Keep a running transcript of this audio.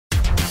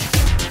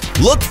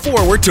Look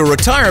forward to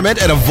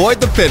retirement and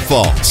avoid the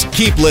pitfalls.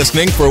 Keep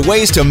listening for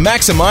ways to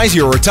maximize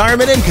your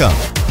retirement income.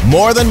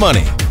 More Than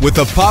Money with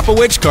the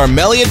Popowich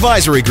Carmeli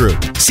Advisory Group,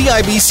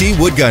 CIBC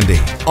Wood Gundy,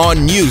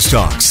 on News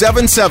Talk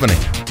 770.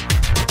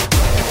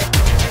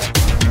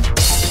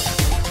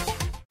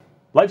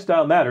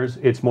 Lifestyle matters.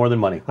 It's more than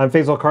money. I'm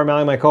Faisal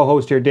Carmeli, my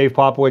co-host here, Dave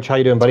Popowich. How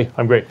you doing, buddy?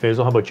 I'm great.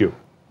 Faisal, how about you?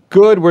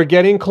 Good. We're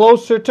getting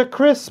closer to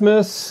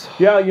Christmas.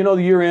 Yeah, you know,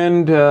 the year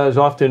end is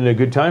often a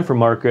good time for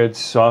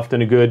markets,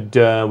 often a good,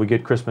 we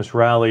get Christmas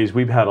rallies.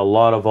 We've had a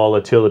lot of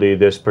volatility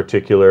this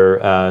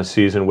particular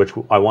season, which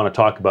I want to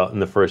talk about in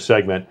the first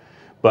segment.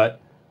 But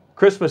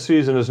Christmas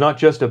season is not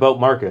just about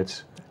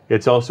markets.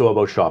 It's also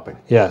about shopping.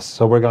 Yes,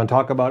 so we're going to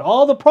talk about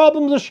all the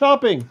problems of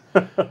shopping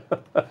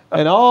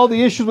and all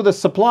the issues with the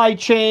supply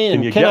chain.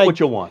 Can you get what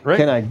you want, right?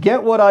 Can I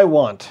get what I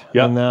want?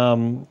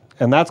 Yeah.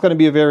 And that's going to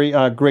be a very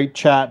great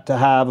chat to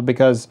have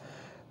because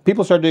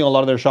people start doing a lot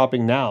of their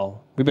shopping now.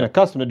 We've been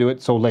accustomed to do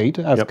it so late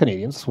as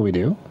Canadians, that's what we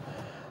do.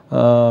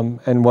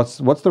 And what's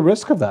the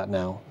risk of that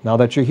now? Now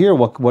that you're here,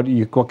 what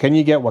can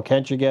you get? What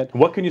can't you get?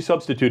 What can you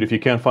substitute if you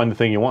can't find the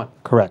thing you want?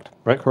 Correct.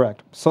 Right.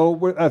 Correct.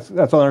 So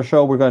that's on our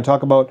show. We're going to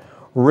talk about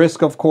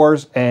risk, of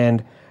course,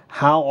 and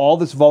how all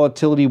this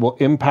volatility will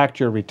impact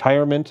your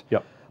retirement.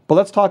 Yep. But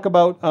let's talk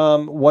about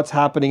what's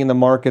happening in the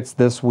markets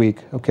this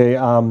week. Okay.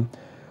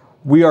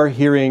 We are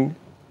hearing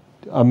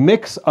a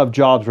mix of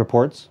jobs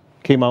reports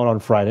came out on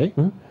Friday.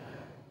 Mm-hmm.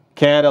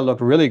 Canada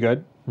looked really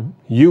good. Mm-hmm.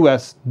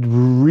 U.S.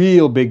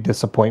 real big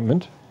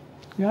disappointment.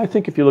 Yeah, I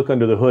think if you look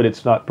under the hood,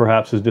 it's not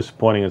perhaps as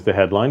disappointing as the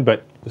headline,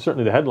 but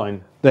certainly the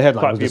headline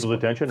caught people's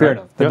attention. Fair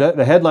right? enough.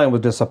 The headline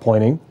was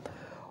disappointing.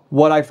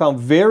 What I found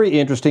very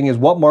interesting is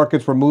what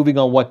markets were moving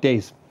on what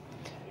days.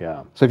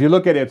 Yeah. So if you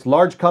look at it, it's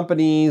large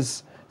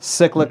companies,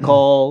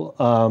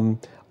 cyclical,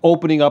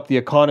 opening up the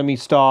economy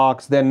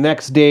stocks. Then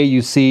next day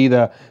you see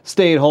the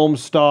stay-at-home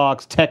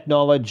stocks,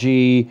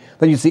 technology.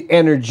 Then you see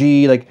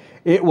energy. Like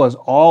it was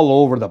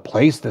all over the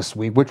place this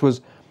week, which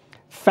was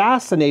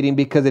fascinating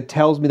because it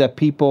tells me that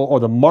people or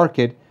the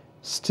market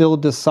still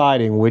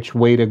deciding which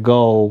way to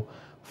go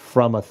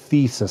from a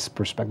thesis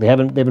perspective. They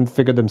haven't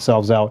figured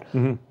themselves out.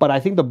 Mm-hmm. But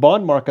I think the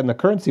bond market and the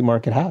currency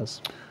market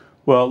has.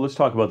 Well, let's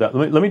talk about that.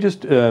 Let me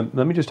just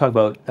talk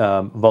about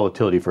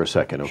volatility for a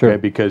second, okay? Sure.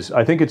 Because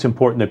I think it's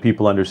important that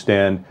people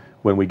understand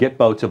when we get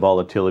bouts of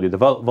volatility, the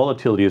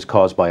volatility is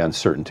caused by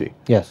uncertainty.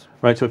 Yes.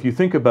 Right. So if you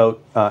think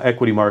about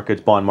equity markets,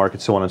 bond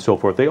markets, so on and so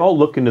forth, they all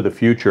look into the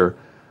future,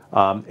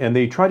 and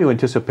they try to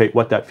anticipate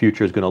what that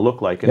future is going to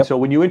look like. And so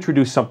when you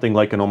introduce something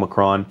like an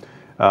Omicron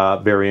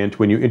variant,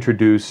 when you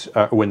introduce,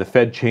 when the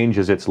Fed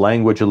changes its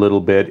language a little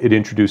bit, it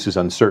introduces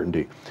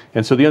uncertainty.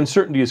 And so the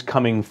uncertainty is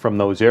coming from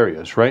those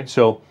areas, right?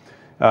 So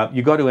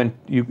you got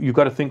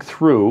to think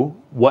through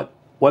what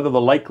are the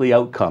likely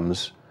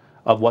outcomes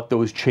of what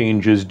those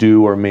changes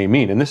do or may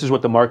mean. And this is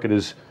what the market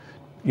is,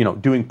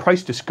 doing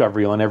price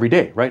discovery on every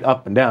day, right?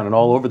 Up and down and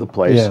all over the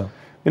place. Yeah.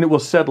 And it will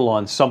settle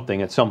on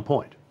something at some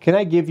point. Can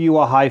I give you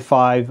a high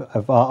five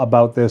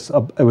about this?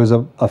 It was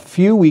a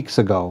few weeks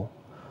ago.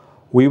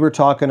 We were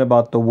talking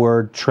about the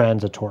word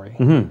transitory.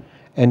 Mm-hmm.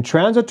 And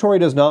transitory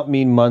does not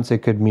mean months, it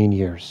could mean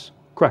years.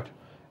 Correct.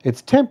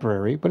 It's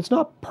temporary, but it's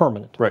not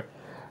permanent. Right.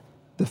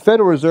 The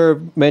Federal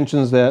Reserve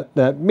mentions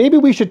that maybe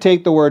we should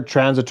take the word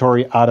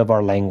transitory out of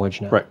our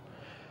language now. Right.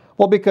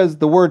 Well, because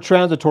the word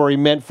transitory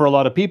meant for a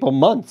lot of people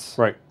months.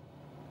 Right.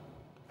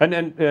 And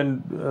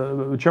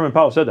Chairman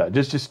Powell said that.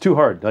 Just too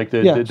hard. Like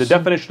the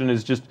definition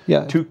is just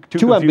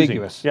too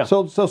ambiguous. Yeah.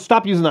 So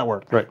stop using that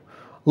word. Right.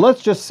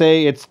 Let's just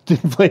say it's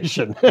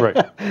inflation.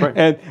 Right.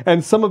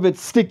 and some of it's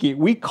sticky.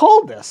 We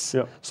called this.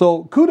 Yeah.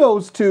 So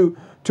kudos to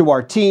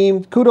our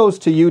team. Kudos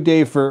to you,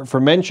 Dave, for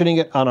mentioning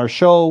it on our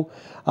show.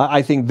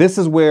 I think this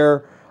is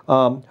where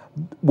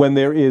when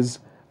there is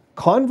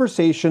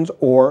conversations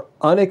or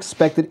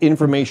unexpected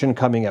information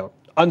coming out,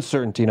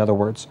 uncertainty in other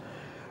words,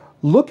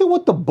 look at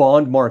what the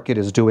bond market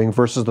is doing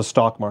versus the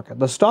stock market.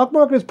 The stock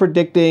market is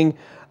predicting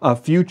a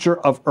future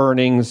of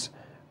earnings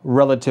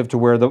relative to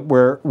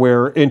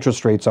where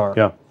interest rates are.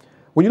 Yeah.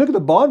 When you look at the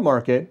bond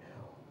market,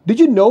 did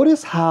you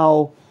notice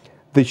how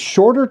the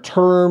shorter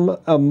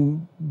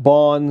term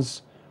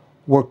bonds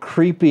were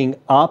creeping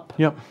up?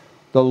 Yep.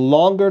 The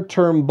longer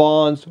term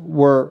bonds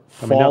were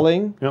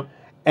falling. Yep.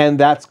 And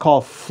that's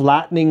called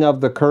flattening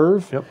of the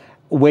curve. Yep.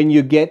 When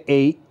you get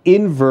a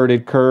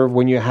inverted curve,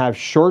 when you have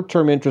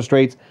short-term interest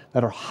rates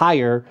that are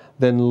higher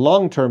than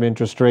long-term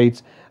interest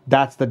rates,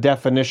 that's the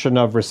definition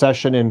of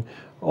recession in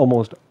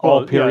almost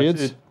all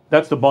periods. Yeah,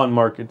 that's the bond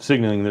market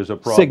signaling there's a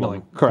problem.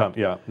 Signaling, correct.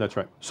 Yeah, that's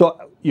right. So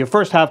you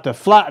first have to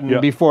flatten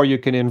before you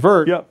can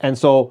invert. Yep. And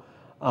so,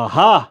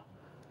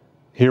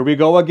 here we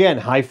go again.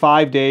 High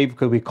five, Dave,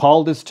 because we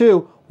called this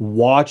too.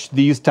 Watch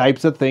these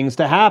types of things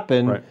to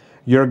happen. Right.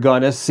 You're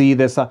going to see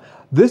this.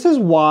 This is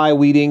why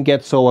we didn't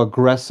get so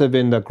aggressive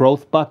in the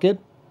growth bucket.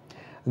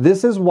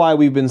 This is why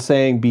we've been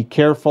saying be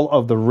careful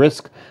of the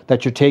risk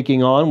that you're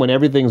taking on when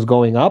everything's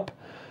going up.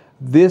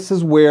 This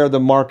is where the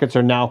markets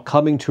are now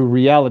coming to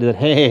reality that,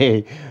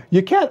 hey,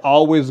 you can't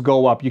always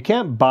go up. You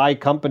can't buy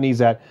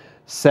companies at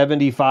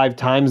 75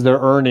 times their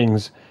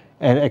earnings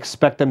and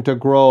expect them to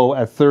grow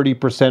at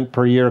 30%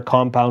 per year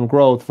compound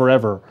growth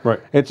forever. Right.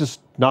 It's just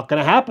not going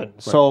to happen.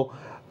 Right. So,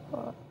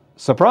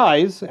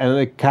 surprise, and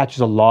it catches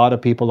a lot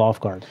of people off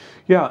guard.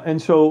 Yeah,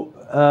 and so,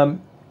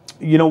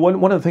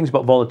 one of the things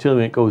about volatility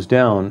when it goes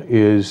down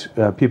is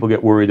people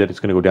get worried that it's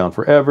going to go down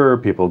forever.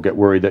 People get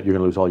worried that you're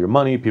going to lose all your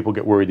money. People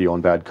get worried you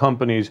own bad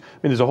companies. I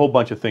mean, there's a whole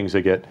bunch of things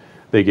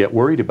they get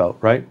worried about,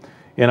 right?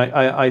 And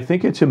I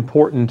think it's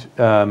important,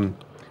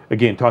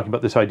 again, talking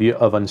about this idea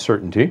of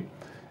uncertainty,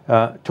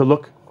 to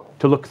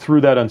look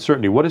through that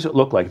uncertainty. What does it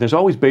look like? There's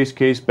always base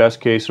case, best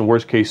case, and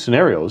worst case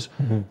scenarios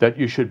that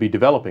you should be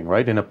developing,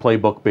 right, in a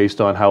playbook based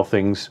on how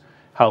things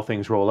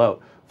roll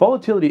out.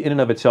 Volatility in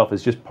and of itself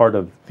is just part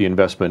of the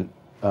investment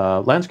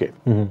landscape.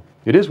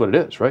 It is what it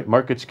is, right?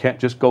 Markets can't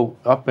just go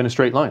up in a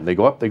straight line. They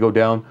go up, they go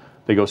down,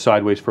 they go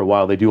sideways for a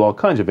while. They do all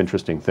kinds of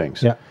interesting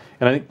things. Yeah.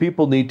 And I think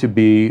people need to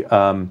be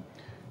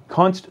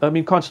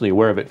constantly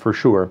aware of it for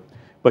sure.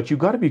 But you've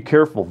got to be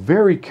careful,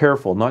 very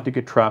careful, not to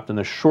get trapped in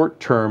the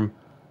short-term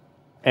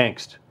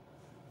angst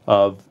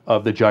of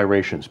the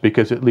gyrations,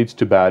 because it leads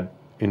to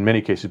in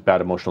many cases,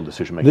 bad emotional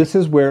decision making. This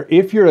is where,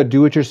 if you're a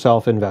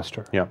do-it-yourself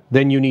investor, Yeah.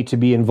 then you need to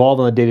be involved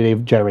in the day-to-day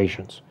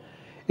gyrations.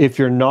 If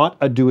you're not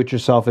a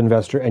do-it-yourself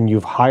investor and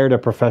you've hired a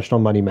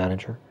professional money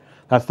manager,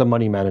 that's the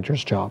money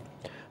manager's job.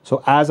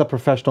 So as a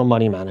professional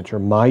money manager,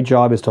 my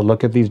job is to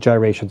look at these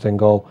gyrations and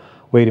go,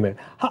 wait a minute.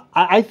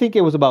 I think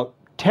it was about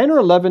 10 or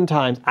 11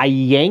 times I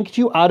yanked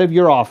you out of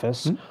your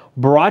office,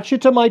 brought you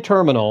to my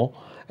terminal,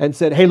 and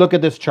said, hey, look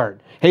at this chart.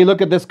 Hey,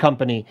 look at this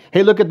company.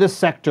 Hey, look at this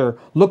sector.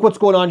 Look what's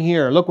going on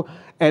here. Look,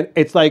 and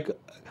it's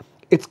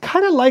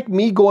kind of like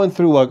me going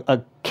through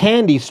a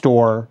candy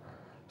store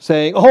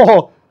saying,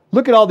 oh,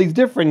 look at all these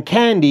different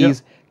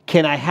candies. Yep.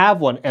 Can I have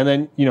one? And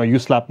then, you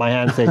slap my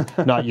hand and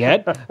say, not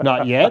yet,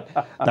 not yet.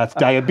 That's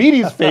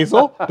diabetes,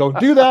 Faisal. Don't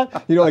do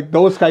that. Like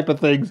those type of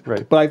things.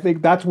 Right. But I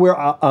think that's where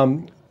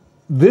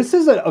this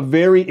is a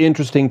very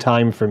interesting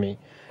time for me.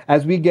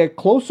 As we get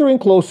closer and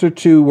closer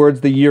towards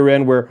the year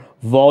end where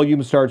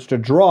volume starts to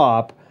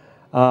drop,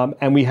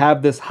 and we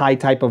have this high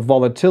type of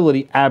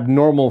volatility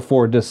abnormal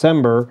for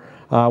December,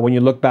 when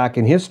you look back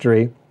in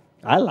history,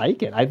 I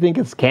like it. I think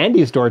it's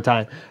candy store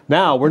time.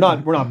 Now, we're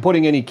not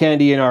putting any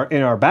candy in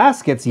our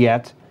baskets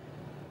yet,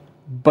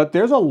 but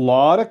there's a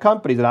lot of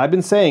companies that I've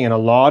been saying, and a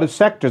lot of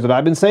sectors that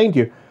I've been saying to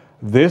you,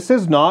 this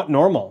is not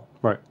normal.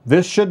 Right.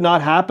 This should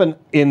not happen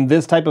in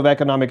this type of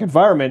economic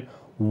environment.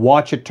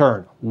 Watch it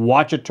turn.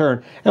 Watch it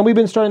turn. And we've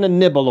been starting to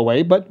nibble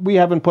away, but we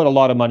haven't put a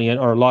lot of money in,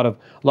 or a lot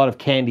of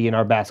candy in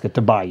our basket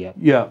to buy yet.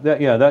 Yeah,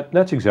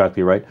 that's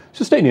exactly right.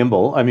 So stay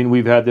nimble. I mean,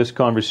 we've had this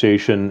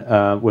conversation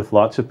with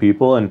lots of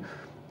people, and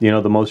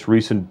the most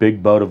recent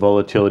big bout of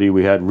volatility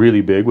we had,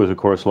 really big, was of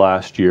course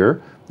last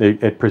year.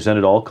 It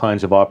presented all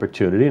kinds of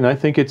opportunity, and I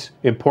think it's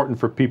important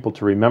for people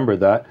to remember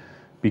that.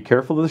 Be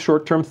careful of the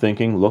short-term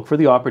thinking. Look for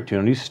the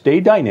opportunities. Stay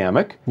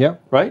dynamic. Yeah.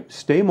 Right.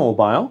 Stay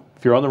mobile.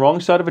 If you're on the wrong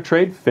side of a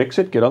trade, fix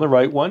it. Get on the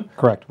right one.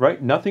 Correct.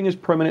 Right. Nothing is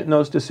permanent in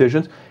those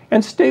decisions,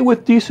 and stay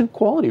with decent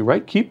quality.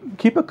 Right.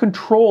 Keep a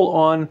control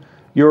on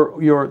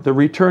the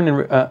return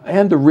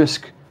and the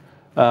risk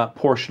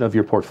portion of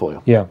your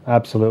portfolio. Yeah,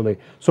 absolutely.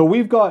 So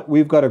we've got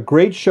a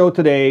great show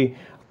today,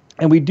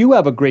 and we do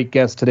have a great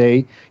guest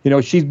today.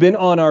 She's been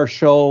on our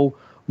show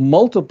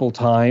multiple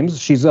times.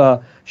 She's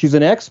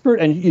an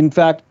expert, and in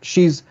fact,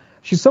 she's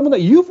someone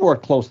that you've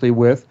worked closely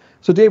with.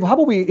 So, Dave, how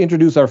about we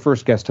introduce our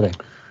first guest today?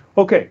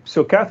 Okay,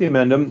 so Kathy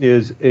Amendum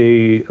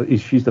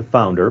she's the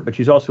founder, but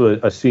she's also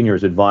a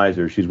seniors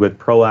advisor. She's with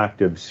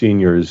Proactive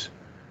Seniors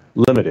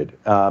Limited.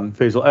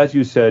 Faisal, as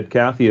you said,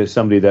 Kathy is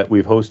somebody that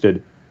we've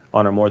hosted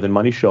on our More Than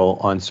Money show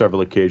on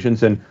several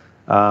occasions, and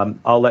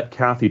I'll let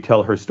Kathy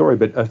tell her story.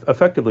 But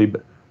effectively,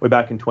 way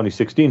back in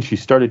 2016, she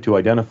started to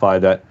identify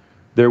that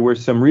there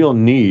was some real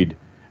need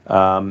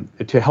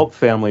to help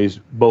families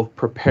both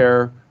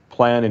prepare,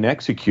 plan, and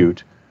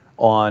execute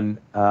on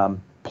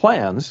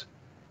plans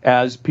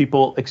as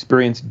people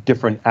experience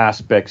different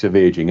aspects of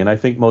aging. And I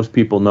think most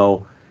people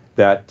know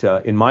that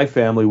in my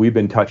family, we've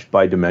been touched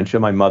by dementia.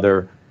 My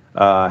mother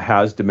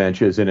has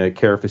dementia, is in a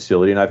care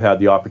facility, and I've had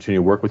the opportunity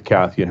to work with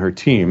Kathy and her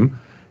team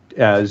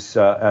as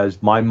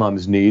my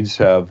mom's needs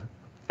have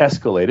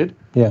escalated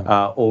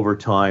over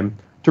time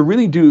to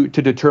really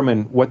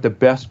determine what the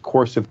best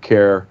course of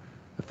care,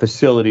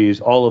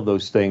 facilities, all of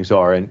those things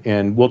are.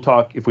 And we'll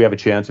talk, if we have a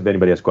chance, if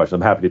anybody has questions,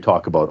 I'm happy to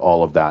talk about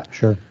all of that.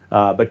 Sure.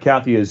 But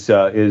Kathy is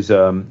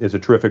a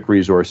terrific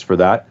resource for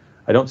that.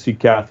 I don't see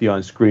Kathy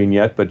on screen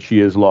yet, but she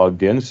is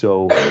logged in,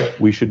 so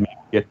we should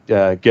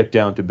get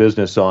down to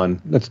business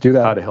on Let's do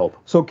that. How to help.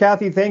 So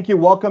Kathy, thank you.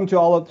 Welcome to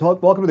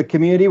the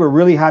community. We're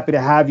really happy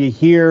to have you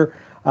here.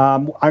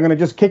 I'm going to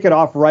just kick it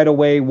off right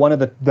away. One of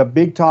the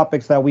big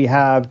topics that we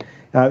have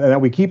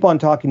that we keep on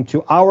talking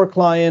to our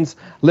clients,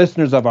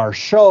 listeners of our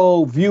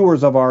show,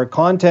 viewers of our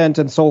content,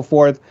 and so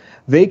forth.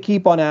 They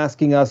keep on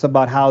asking us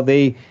about how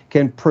they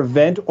can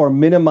prevent or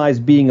minimize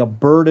being a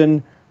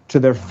burden to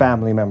their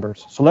family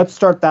members. So let's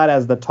start that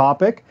as the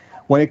topic.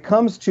 When it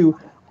comes to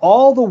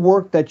all the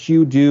work that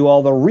you do,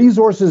 all the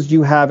resources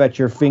you have at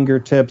your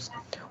fingertips,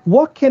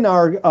 What can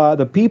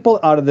the people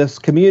out of this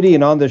community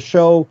and on the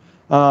show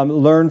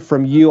learn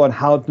from you on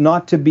how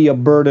not to be a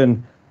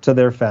burden to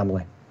their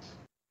family?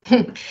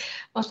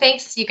 Well,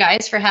 thanks, you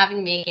guys, for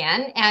having me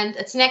again. And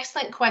it's an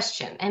excellent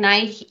question. And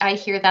I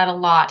hear that a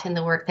lot in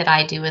the work that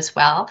I do as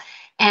well.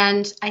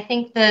 And I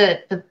think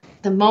the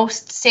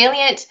most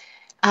salient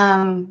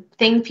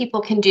thing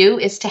people can do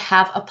is to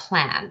have a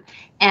plan.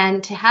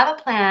 And to have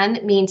a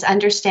plan means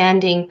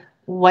understanding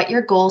what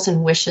your goals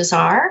and wishes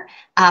are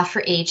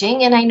for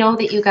aging. And I know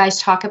that you guys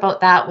talk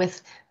about that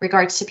with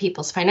regards to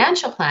people's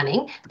financial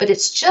planning, but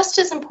it's just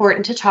as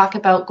important to talk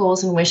about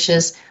goals and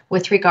wishes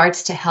with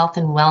regards to health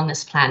and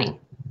wellness planning.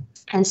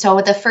 And so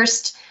the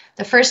first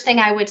thing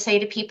I would say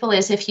to people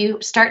is, if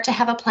you start to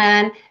have a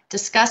plan,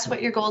 discuss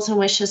what your goals and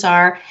wishes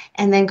are,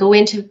 and then go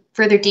into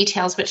further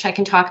details, which I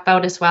can talk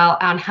about as well,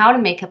 on how to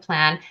make a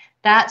plan,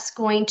 that's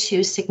going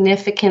to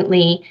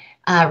significantly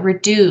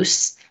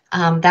reduce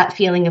that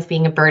feeling of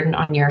being a burden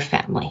on your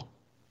family.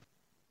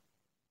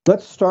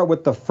 Let's start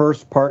with the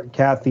first part,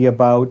 Kathy,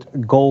 about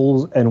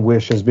goals and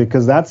wishes,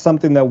 because that's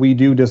something that we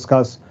do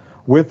discuss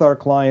with our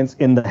clients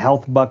in the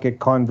health bucket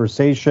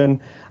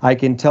conversation. I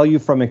can tell you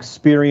from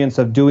experience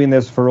of doing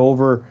this for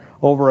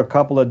over a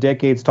couple of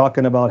decades,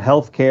 talking about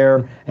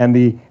healthcare and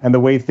the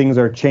way things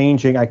are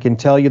changing, I can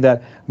tell you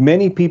that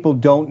many people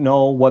don't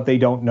know what they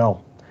don't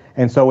know.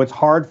 And so it's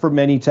hard for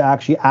many to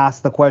actually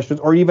ask the questions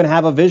or even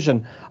have a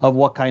vision of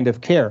what kind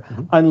of care.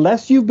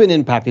 Unless you've been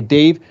impacted.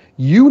 Dave,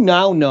 you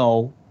now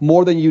know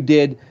more than you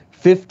did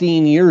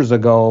 15 years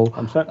ago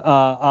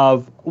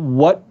of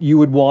what you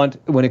would want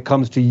when it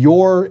comes to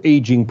your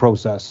aging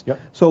process. Yep.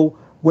 So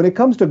when it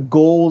comes to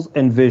goals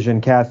and vision,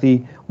 Kathy,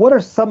 what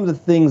are some of the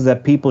things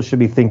that people should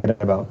be thinking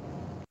about?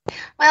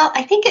 Well,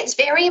 I think it's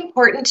very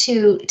important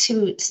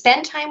to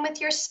spend time with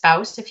your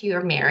spouse if you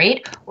are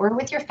married, or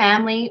with your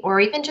family,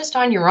 or even just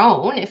on your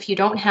own if you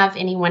don't have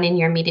anyone in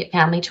your immediate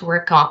family to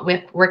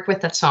work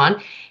with us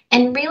on,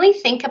 and really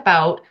think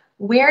about,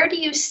 where do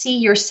you see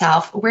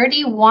yourself? Where do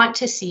you want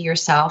to see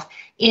yourself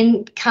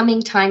in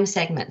coming time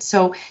segments?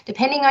 So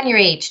depending on your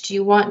age, do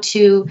you want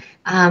to,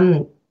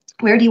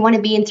 where do you want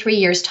to be in 3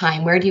 years'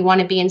 time? Where do you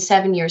want to be in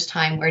 7 years'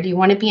 time? Where do you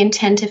want to be in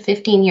 10 to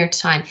 15 years'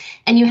 time?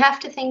 And you have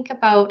to think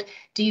about,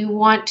 do you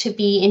want to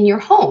be in your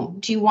home?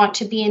 Do you want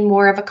to be in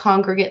more of a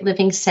congregate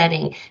living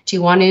setting? Do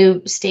you want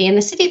to stay in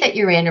the city that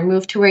you're in or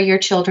move to where your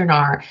children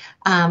are?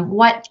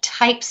 What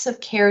types of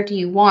care do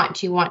you want?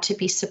 Do you want to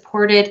be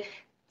supported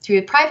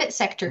through private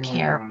sector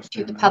care,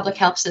 through the public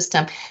health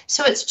system?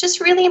 So it's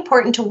just really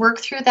important to work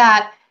through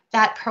that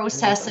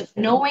process of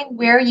knowing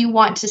where you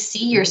want to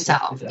see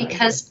yourself,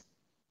 because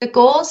the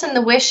goals and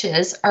the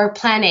wishes are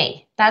plan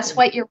A. That's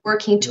what you're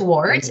working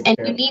towards, and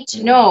you need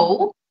to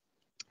know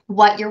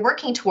what you're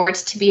working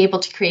towards to be able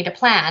to create a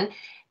plan.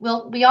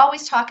 Well, we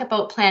always talk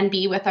about plan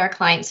B with our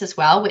clients as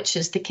well, which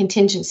is the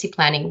contingency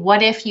planning.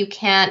 What if you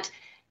can't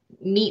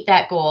meet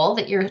that goal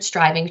that you're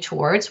striving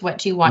towards? What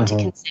do you want to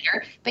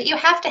consider? But you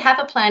have to have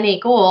a plan A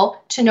goal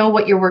to know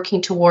what you're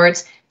working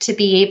towards, to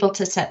be able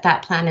to set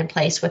that plan in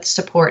place with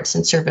supports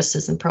and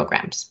services and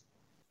programs.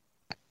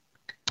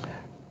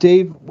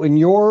 Dave, when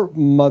your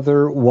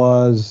mother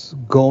was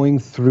going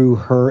through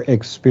her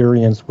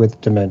experience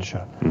with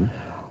dementia,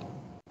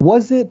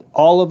 was it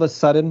all of a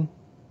sudden?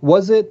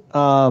 Was it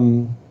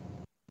something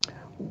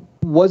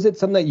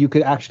that you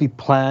could actually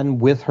plan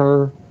with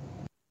her?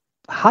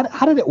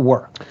 How did it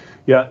work?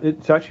 Yeah,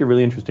 it's actually a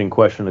really interesting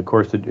question. Of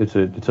course, it's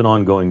an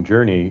ongoing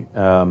journey.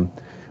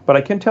 But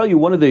I can tell you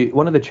one of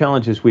the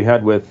challenges we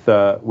had with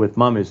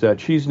Mom is that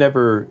she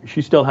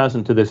still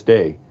hasn't to this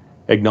day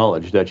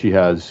acknowledged that she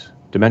has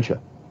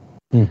dementia.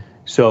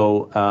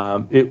 So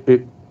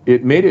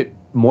it made it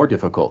more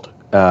difficult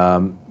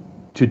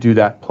to do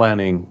that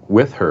planning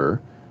with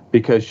her,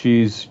 because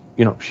she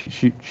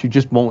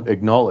just won't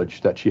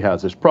acknowledge that she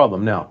has this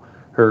problem. Now,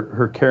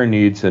 her care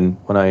needs, and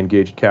when I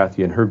engaged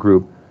Kathy and her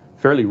group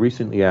fairly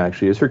recently,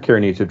 actually, is her care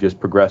needs have just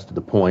progressed to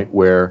the point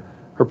where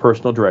her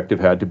personal directive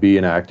had to be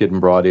enacted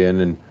and brought in,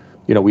 and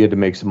we had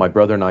to my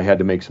brother and I had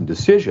to make some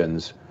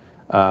decisions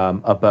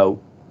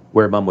about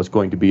where Mom was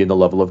going to be in the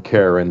level of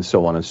care and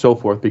so on and so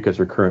forth, because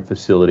her current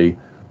facility,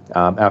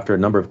 after a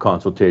number of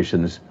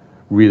consultations,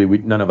 really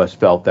none of us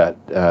felt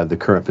that the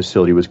current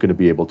facility was going to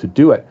be able to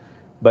do it.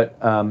 But,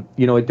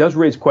 it does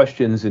raise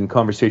questions in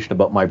conversation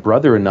about my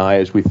brother and I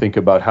as we think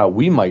about how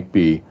we might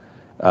be,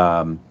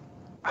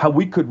 how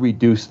we could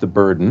reduce the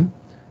burden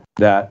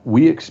that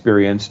we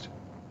experienced,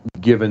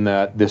 given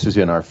that this is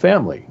in our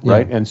family,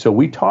 right? And so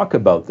we talk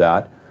about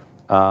that.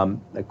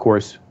 Of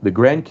course, the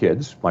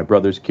grandkids, my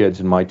brother's kids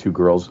and my two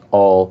girls,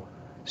 all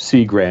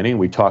see Granny, and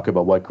we talk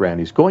about what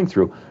Granny's going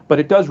through. But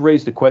it does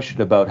raise the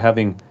question about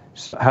having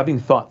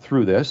thought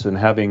through this and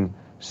having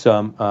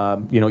some,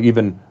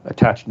 even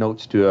attached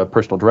notes to a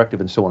personal directive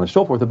and so on and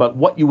so forth about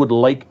what you would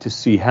like to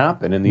see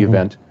happen in the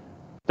event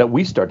that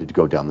we started to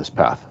go down this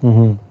path.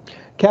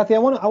 Kathy, I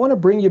want to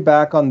bring you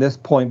back on this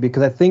point,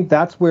 because I think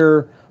that's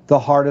where the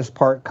hardest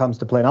part comes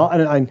to play.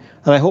 And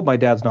I hope my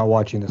dad's not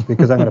watching this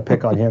because I'm going to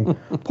pick on him.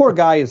 Poor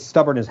guy is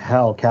stubborn as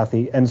hell,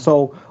 Kathy. And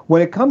so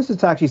when it comes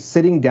to actually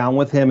sitting down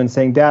with him and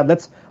saying, Dad,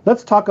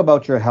 let's talk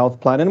about your health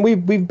plan. And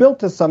we've built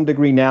to some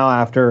degree now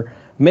after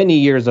many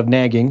years of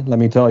nagging, let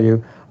me tell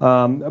you.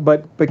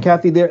 But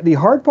Kathy, the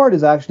hard part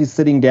is actually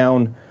sitting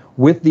down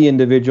with the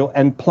individual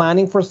and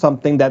planning for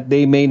something that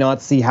they may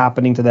not see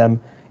happening to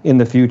them in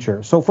the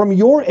future. So from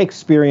your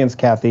experience,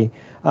 Kathy,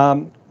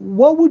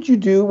 what would you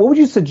do? What would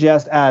you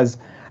suggest as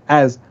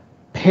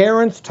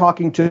parents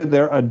talking to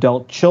their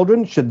adult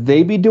children should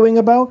they be doing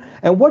about?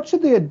 And what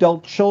should the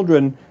adult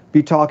children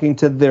be talking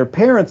to their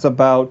parents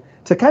about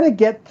to kind of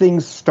get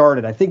things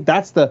started? I think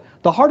that's the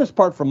hardest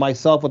part for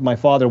myself with my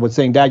father was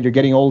saying, Dad, you're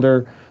getting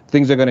older,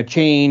 things are going to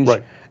change.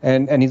 Right.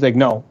 And he's like,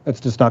 no, it's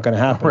just not going to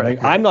happen. Right.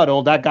 Like, I'm not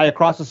old. That guy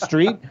across the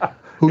street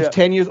who's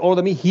 10 years older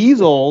than me, he's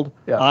old.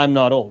 Yeah. I'm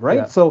not old, right?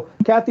 Yeah. So,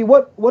 Kathy,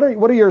 what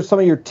are some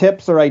of your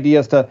tips or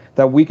ideas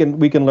that we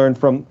can learn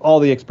from all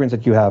the experience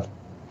that you have?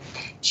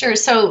 Sure.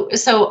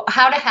 So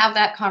how to have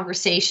that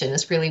conversation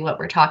is really what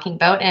we're talking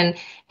about. And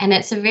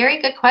it's a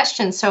very good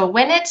question. So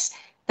when it's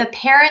the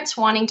parents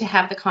wanting to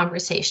have the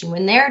conversation,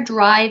 when they're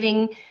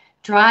driving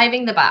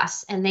the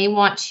bus and they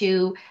want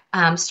to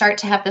start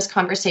to have this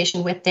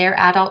conversation with their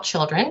adult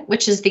children,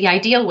 which is the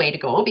ideal way to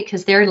go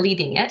because they're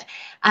leading it,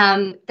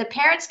 the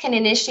parents can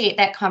initiate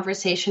that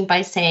conversation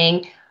by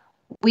saying,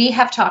 we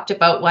have talked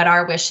about what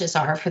our wishes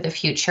are for the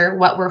future,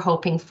 what we're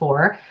hoping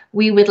for.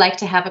 We would like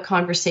to have a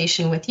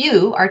conversation with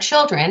you, our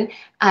children,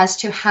 as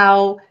to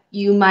how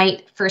you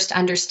might first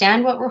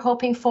understand what we're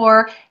hoping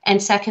for,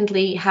 and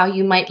secondly, how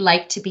you might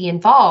like to be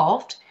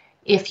involved,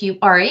 if you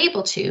are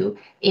able to,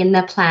 in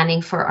the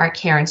planning for our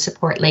care and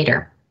support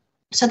later.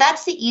 So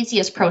that's the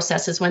easiest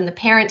process, is when the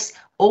parents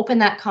open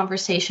that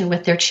conversation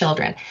with their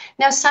children.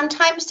 Now,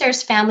 sometimes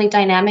there's family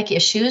dynamic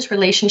issues,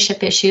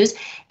 relationship issues,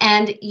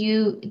 and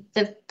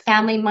the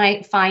family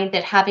might find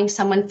that having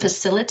someone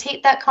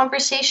facilitate that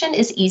conversation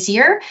is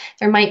easier.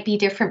 There might be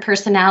different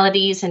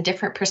personalities and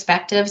different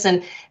perspectives.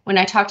 And when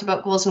I talked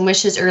about goals and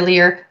wishes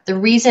earlier, the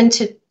reason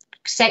to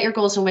set your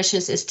goals and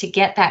wishes is to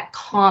get that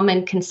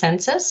common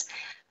consensus.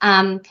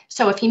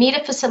 So if you need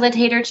a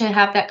facilitator to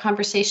have that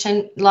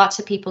conversation, lots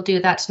of people do,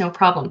 that's no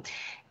problem.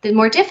 The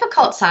more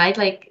difficult side,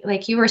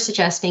 like you were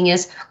suggesting,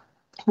 is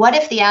what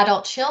if the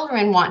adult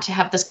children want to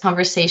have this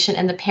conversation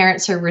and the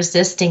parents are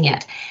resisting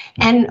it?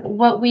 And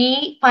what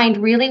we find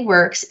really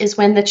works is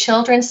when the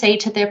children say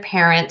to their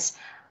parents,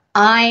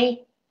 I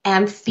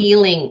am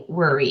feeling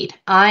worried.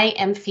 I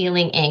am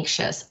feeling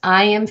anxious.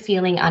 I am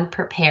feeling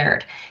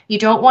unprepared. You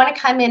don't want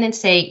to come in and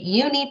say,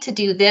 you need to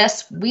do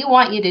this. We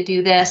want you to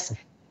do this.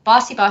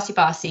 Bossy, bossy,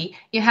 bossy.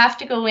 You have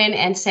to go in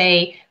and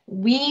say,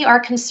 we are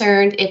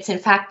concerned. It's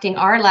affecting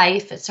our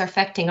life. It's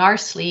affecting our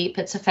sleep.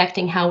 It's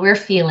affecting how we're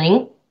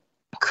feeling.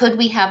 Could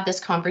we have this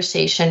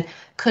conversation?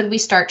 Could we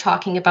start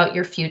talking about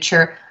your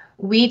future?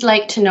 We'd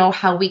like to know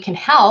how we can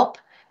help,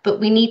 but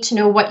we need to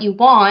know what you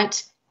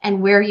want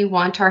and where you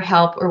want our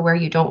help or where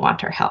you don't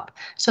want our help.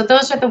 So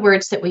those are the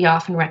words that we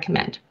often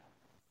recommend.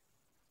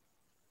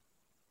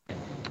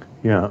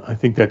 Yeah, I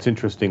think that's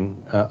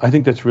interesting. I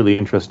think that's really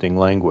interesting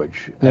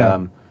language.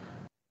 Yeah.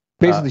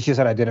 Basically, she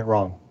said I did it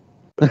wrong.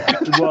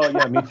 Well,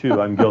 yeah, me too.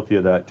 I'm guilty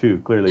of that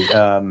too, clearly.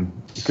 I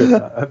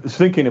was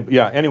thinking of,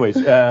 anyways,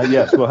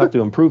 yes, we'll have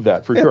to improve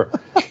that for sure.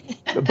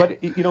 But,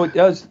 it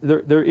does,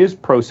 there is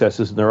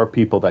processes and there are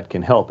people that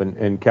can help.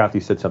 And Kathy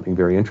said something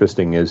very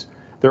interesting is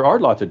there are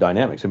lots of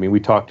dynamics. I mean, we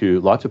talk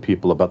to lots of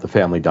people about the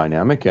family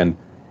dynamic and,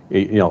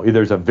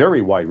 there's a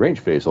very wide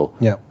range, Faisal,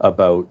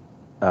 about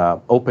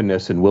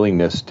openness and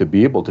willingness to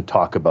be able to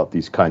talk about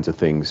these kinds of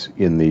things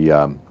in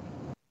the,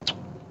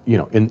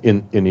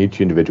 in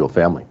each individual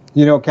family.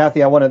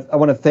 Kathy, I want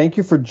to thank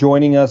you for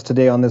joining us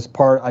today on this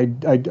part.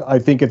 I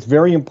think it's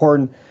very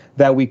important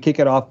that we kick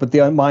it off with the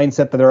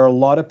mindset that there are a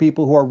lot of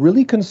people who are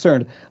really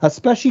concerned,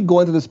 especially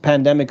going through this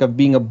pandemic, of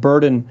being a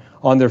burden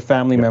on their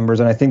family members.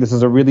 And I think this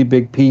is a really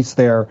big piece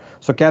there.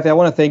 So, Kathy, I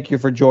want to thank you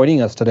for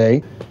joining us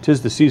today.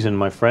 'Tis the season,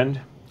 my friend.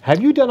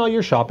 Have you done all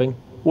your shopping?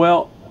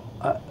 Well,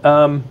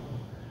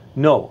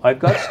 no. I've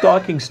got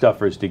stocking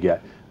stuffers to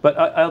get. But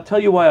I'll tell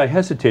you why I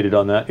hesitated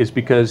on that is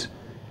because...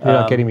 You're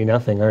not getting me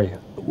nothing, are you?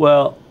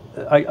 Well,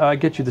 I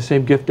get you the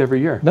same gift every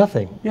year.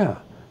 Nothing? Yeah.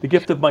 The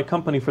gift of my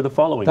company for the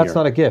following year. That's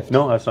not a gift.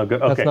 No, that's not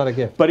good. Okay. That's not a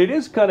gift. But it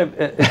is kind of,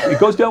 it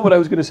goes down what I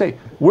was going to say.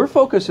 We're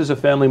focused as a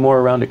family more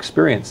around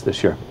experience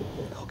this year.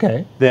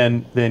 Okay.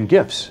 Than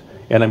gifts.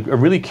 And I'm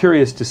really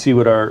curious to see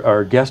what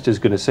our guest is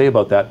going to say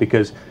about that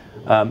because,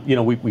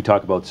 we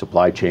talk about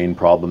supply chain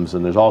problems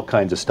and there's all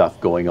kinds of stuff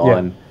going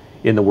on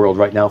in the world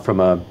right now from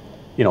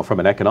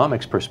an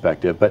economics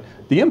perspective. But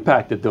the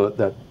impact that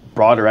the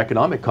broader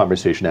economic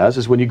conversation has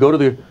is when you go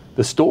to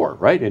the store,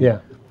 right? And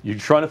you're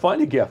trying to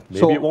find a gift.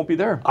 Maybe it won't be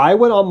there. I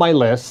went on my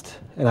list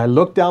and I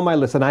looked down my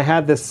list and I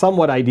had this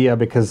somewhat idea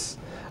because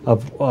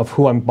of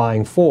who I'm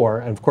buying for.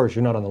 And of course,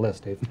 you're not on the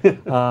list, Dave.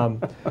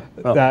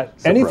 That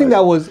anything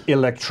that was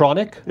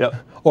electronic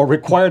or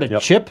required a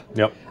chip,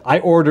 I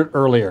ordered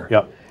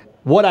earlier.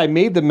 what I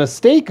made the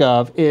mistake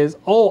of is,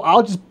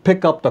 I'll just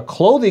pick up the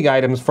clothing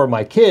items for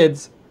my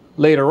kids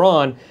later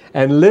on.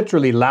 And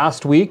literally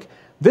last week,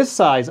 this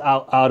size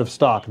out of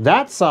stock,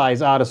 that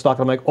size out of stock.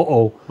 I'm like,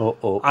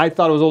 I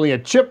thought it was only a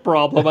chip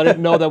problem. I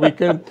didn't know that we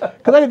could,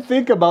 because I didn't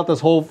think about this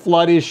whole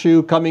flood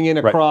issue coming in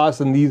across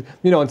and these,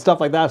 and stuff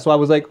like that. So I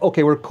was like,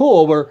 okay, we're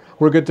cool.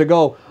 We're good to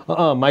go.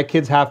 My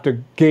kids have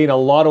to gain a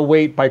lot of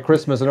weight by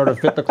Christmas in order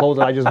to fit the clothes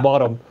that I just bought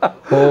them.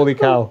 Holy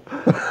cow.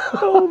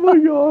 Oh my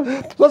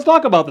God. Let's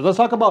talk about this. Let's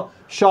talk about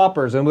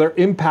shoppers and their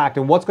impact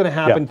and what's going to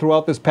happen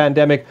throughout this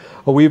pandemic.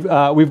 We've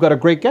got a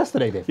great guest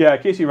today, Dave. Yeah,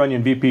 Casey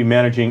Runyon, VP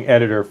Managing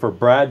Editor for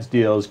Brad's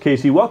Deals.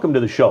 Casey, welcome to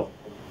the show.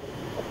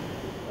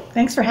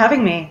 Thanks for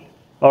having me.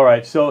 All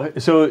right, so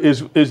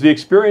is the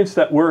experience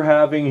that we're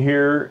having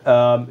here,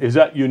 is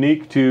that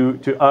unique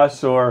to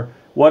us, or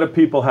what do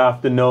people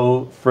have to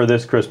know for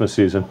this Christmas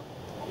season?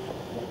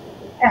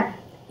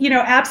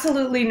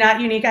 Absolutely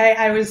not unique.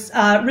 I was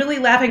really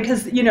laughing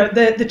because,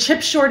 the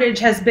chip shortage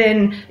has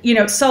been,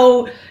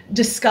 so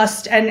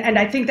discussed. And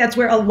I think that's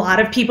where a lot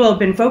of people have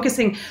been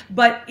focusing.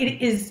 But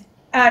it is,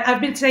 I've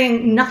been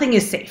saying nothing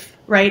is safe,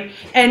 right?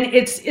 And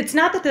it's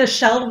not that the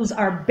shelves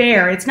are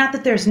bare. It's not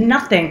that there's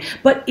nothing,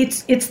 but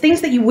it's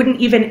things that you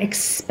wouldn't even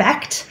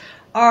expect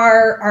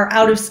are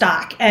out of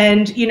stock.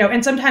 And,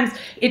 and sometimes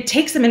it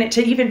takes a minute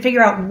to even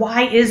figure out,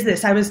 why is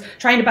this? I was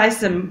trying to buy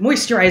some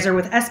moisturizer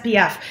with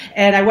SPF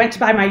and I went to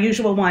buy my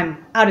usual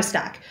one, out of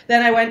stock.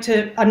 Then I went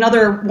to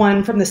another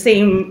one from the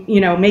same,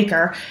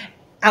 maker,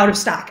 out of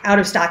stock.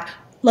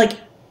 Like,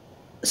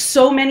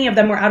 so many of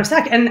them were out of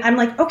stock. And I'm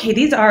like, okay,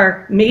 these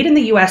are made in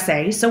the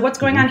USA. So what's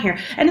going on here?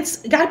 And it's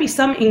got to be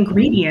some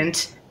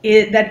ingredient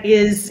that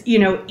is,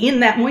 in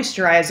that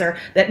moisturizer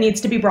that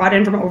needs to be brought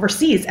in from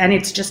overseas, and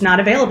it's just not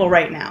available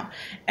right now,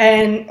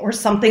 or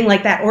something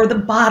like that, or the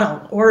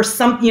bottle, or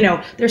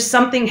there's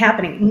something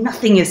happening.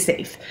 Nothing is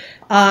safe.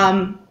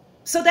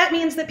 So that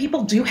means that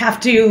people do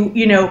have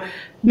to,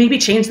 maybe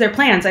change their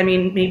plans. I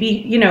mean,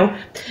 maybe,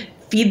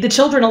 feed the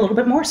children a little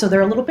bit more so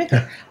they're a little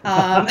bigger.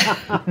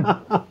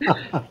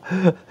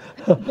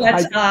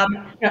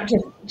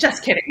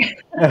 Just kidding.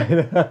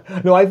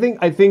 No, I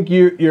think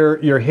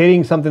you're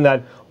hitting something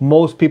that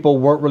most people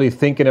weren't really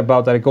thinking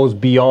about, that it goes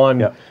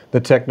beyond the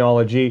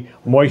technology.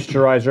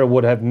 Moisturizer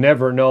would have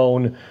never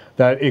known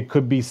that it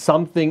could be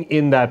something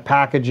in that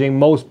packaging.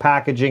 Most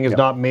packaging is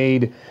not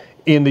made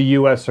in the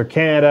U.S. or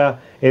Canada.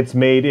 It's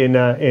made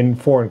in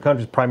foreign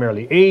countries,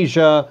 primarily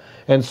Asia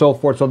and so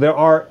forth. So there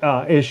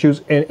are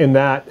issues in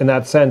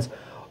that sense.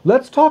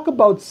 Let's talk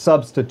about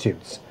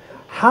substitutes.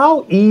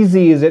 How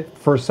easy is it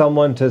for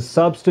someone to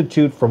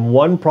substitute from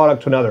one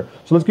product to another?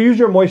 So let's use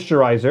your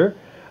moisturizer.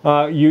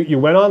 You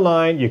went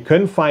online, you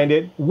couldn't find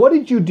it. What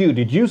did you do?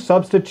 Did you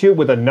substitute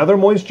with another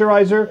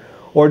moisturizer,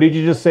 or did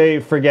you just say,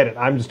 forget it,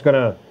 I'm just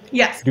gonna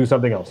do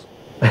something else?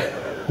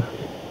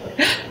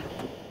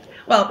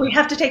 Well, we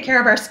have to take care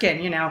of our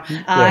skin,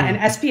 and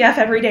SPF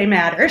every day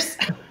matters.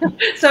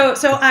 So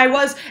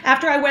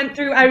after I went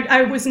through,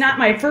 I was not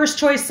my first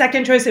choice,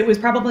 second choice. It was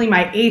probably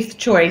my 8th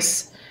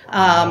choice.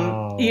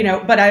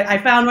 But I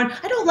found one.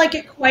 I don't like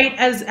it quite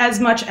as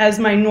much as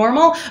my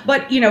normal,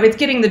 but it's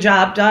getting the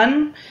job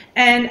done.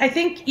 And I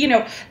think,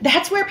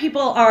 that's where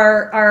people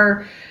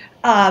are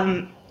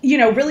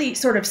really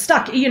sort of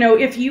stuck.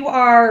 If you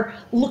are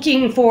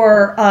looking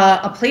for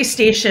a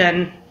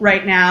PlayStation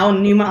right now,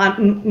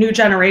 new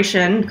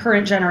generation,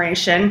 current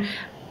generation,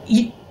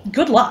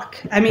 good luck.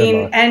 I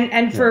mean,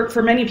 and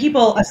for many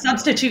people, a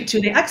substitute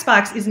to the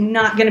Xbox is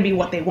not going to be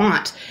what they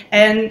want.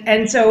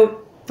 And so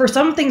for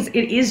some things,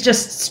 it is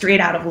just straight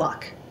out of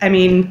luck. I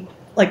mean,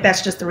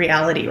 that's just the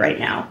reality right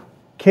now.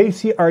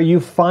 Casey, are you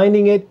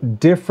finding it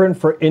different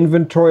for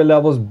inventory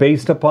levels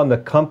based upon the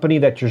company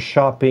that you're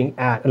shopping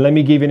at? And let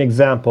me give you an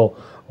example.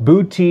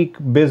 Boutique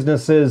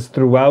businesses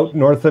throughout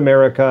North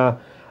America,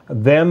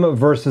 them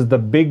versus the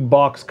big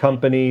box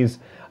companies.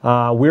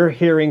 We're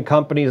hearing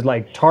companies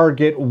like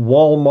Target,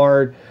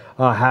 Walmart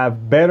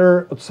have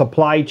better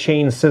supply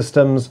chain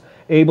systems,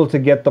 able to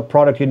get the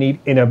product you need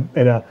in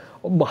a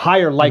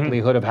higher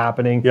likelihood of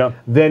happening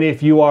than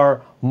if you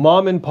are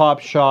mom and pop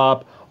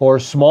shop or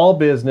small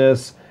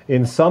business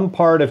in some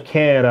part of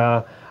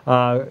Canada.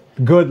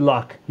 Good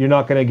luck. You're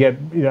not going to get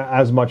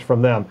as much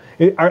from them.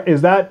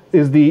 Is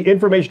the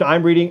information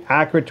I'm reading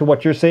accurate to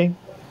what you're seeing?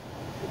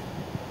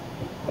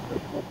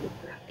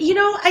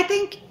 I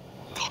think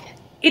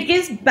it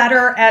is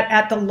better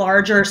at the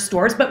larger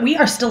stores, but we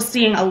are still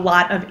seeing a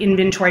lot of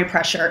inventory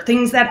pressure.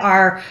 Things that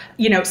are,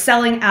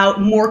 selling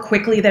out more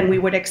quickly than we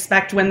would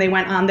expect when they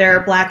went on their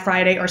Black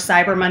Friday or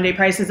Cyber Monday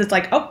prices. It's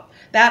like, oh,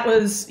 that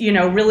was,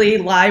 really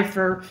live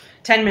for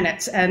 10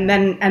 minutes and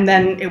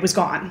then it was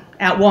gone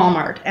at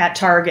Walmart, at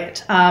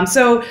Target.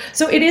 So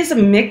it is a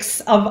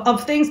mix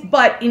of things,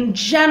 but in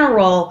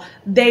general,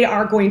 they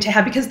are going to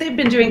have, because they've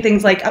been doing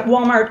things like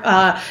Walmart,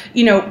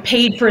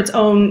 paid for its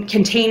own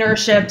container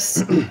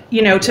ships,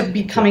 to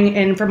be coming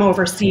in from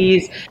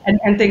overseas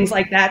and things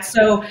like that.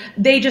 So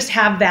they just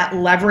have that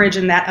leverage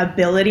and that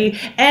ability.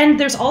 And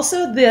there's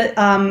also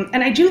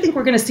and I do think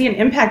we're going to see an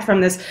impact from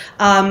this.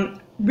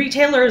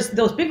 retailers,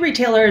 those big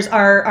retailers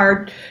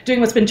are doing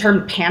what's been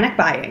termed panic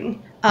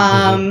buying.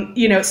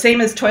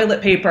 Same as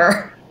toilet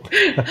paper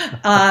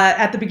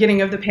at the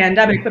beginning of the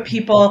pandemic. But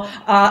people,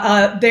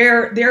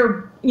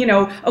 they're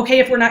okay,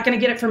 if we're not going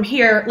to get it from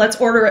here, let's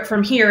order it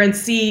from here and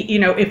see,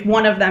 if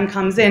one of them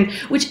comes in,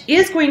 which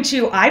is going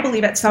to, I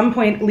believe, at some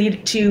point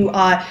lead to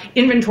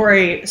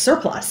inventory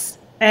surplus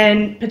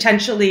and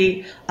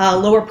potentially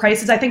lower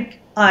prices. I think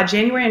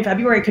January and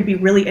February could be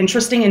really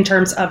interesting in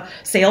terms of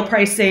sale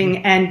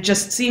pricing and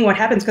just seeing what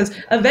happens, because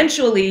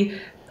eventually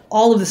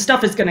all of the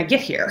stuff is going to get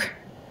here.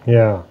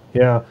 Yeah.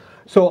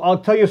 So I'll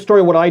tell you a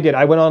story of what I did.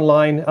 I went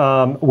online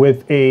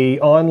with a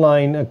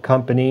online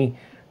company,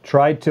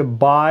 tried to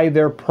buy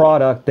their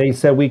product. They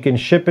said, we can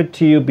ship it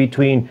to you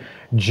between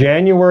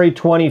January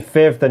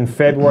 25th and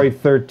February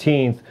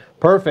 13th.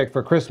 Perfect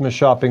for Christmas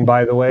shopping,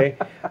 by the way.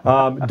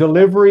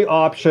 Delivery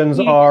options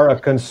are a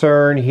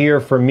concern here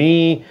for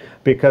me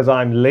because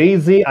I'm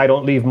lazy. I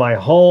don't leave my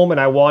home and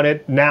I want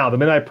it now. The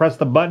minute I press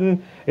the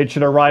button, it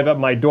should arrive at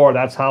my door.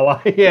 That's how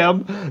I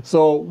am.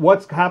 So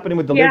what's happening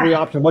with delivery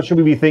options? What should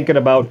we be thinking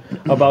about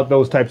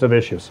those types of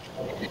issues?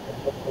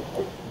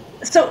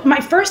 So my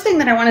first thing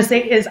that I want to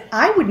say is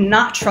I would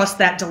not trust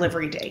that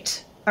delivery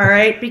date. All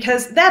right,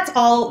 because that's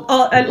all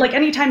like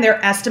anytime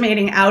they're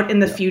estimating out in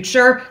the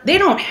future, they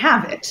don't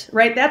have it,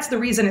 right? That's the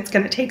reason it's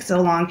going to take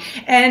so long.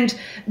 And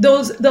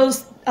those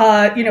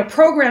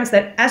programs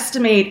that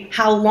estimate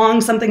how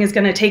long something is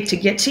going to take to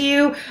get to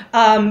you,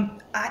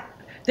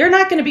 they're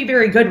not going to be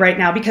very good right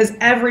now because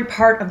every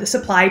part of the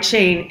supply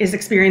chain is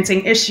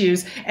experiencing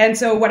issues. And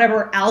so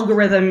whatever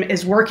algorithm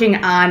is working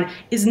on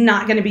is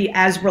not going to be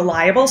as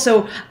reliable.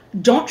 So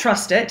don't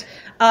trust it.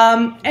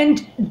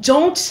 And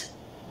don't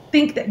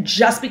think that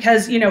just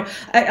because,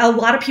 a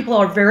lot of people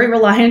are very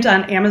reliant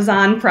on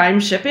Amazon Prime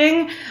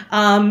shipping,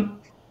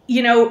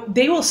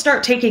 they will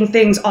start taking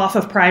things off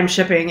of Prime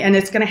shipping, and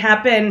it's going to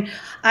happen,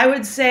 I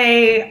would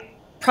say,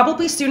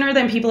 probably sooner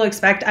than people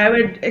expect. I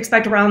would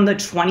expect around the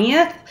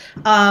 20th.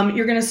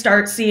 You're going to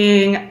start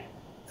seeing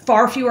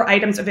far fewer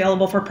items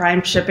available for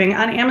Prime shipping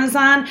on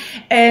Amazon.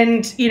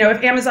 And,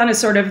 if Amazon is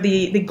sort of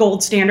the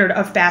gold standard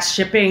of fast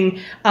shipping,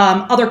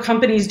 other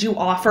companies do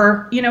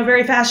offer,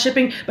 very fast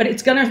shipping, but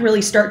it's going to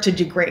really start to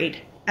degrade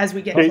as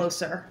we get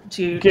closer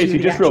to Casey,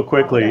 just real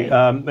quickly,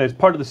 as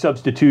part of the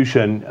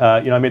substitution,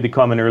 I made the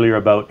comment earlier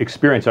about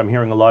experience. I'm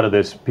hearing a lot of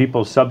this,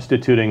 people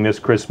substituting this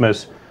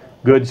Christmas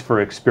goods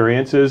for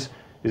experiences.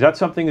 Is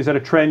that a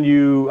trend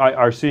you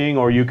are seeing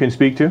or you can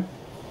speak to?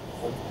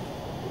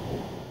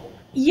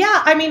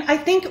 Yeah, I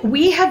think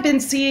we have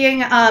been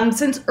seeing,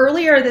 since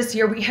earlier this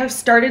year, we have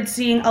started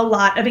seeing a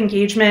lot of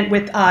engagement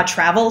with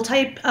travel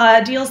type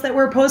deals that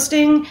we're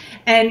posting.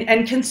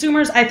 And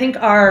consumers, I think,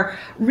 are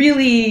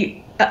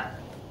really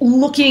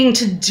looking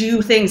to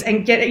do things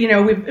and get,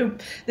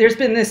 there's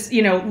been this,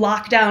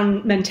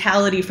 lockdown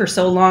mentality for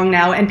so long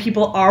now, and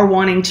people are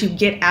wanting to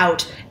get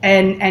out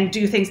and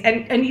do things.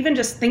 And even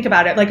just think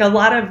about it, like a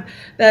lot of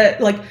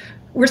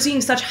we're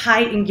seeing such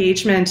high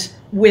engagement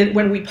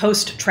when we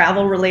post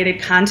travel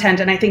related content.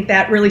 And I think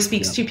that really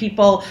speaks to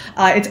people.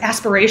 It's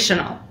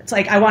aspirational. It's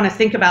like, I want to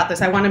think about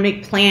this. I want to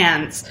make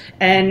plans.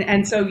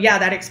 And so,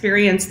 that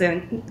experience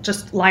then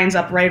just lines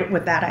up right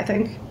with that, I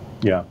think.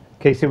 Yeah.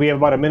 Casey, we have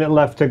about a minute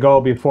left to go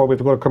before we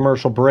go to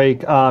commercial break.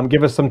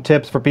 Give us some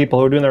tips for people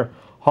who are doing their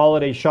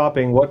holiday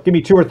shopping. Give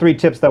me 2 or 3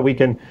 tips that we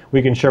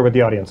can share with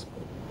the audience.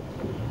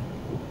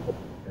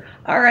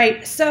 All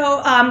right.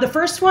 So the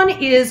first one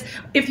is,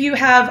 if you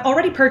have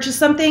already purchased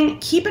something,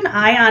 keep an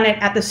eye on it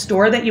at the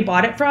store that you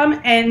bought it from.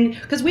 And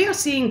because we are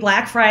seeing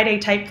Black Friday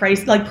type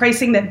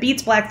pricing that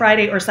beats Black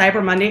Friday or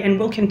Cyber Monday, and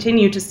we'll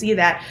continue to see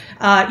that,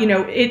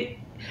 it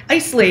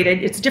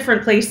isolated, it's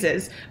different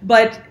places.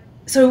 But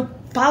so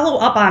follow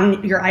up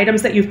on your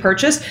items that you've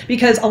purchased,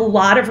 because a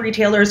lot of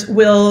retailers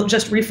will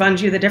just refund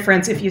you the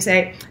difference if you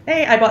say,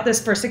 hey, I bought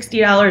this for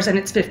 $60 and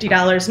it's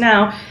 $50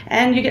 now,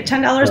 and you get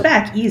 $10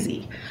 back,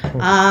 easy.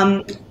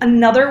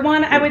 Another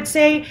one I would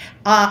say,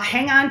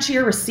 hang on to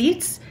your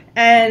receipts,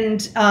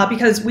 and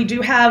because we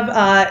do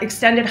have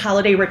extended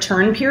holiday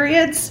return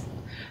periods.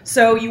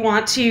 So you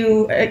want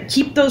to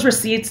keep those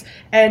receipts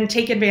and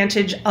take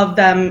advantage of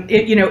them.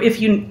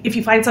 If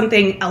you find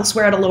something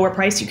elsewhere at a lower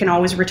price, you can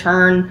always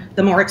return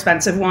the more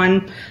expensive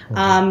one,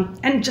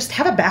 and just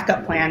have a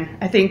backup plan,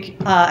 I think,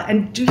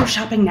 and do your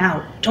shopping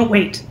now. Don't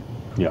wait.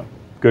 Yeah,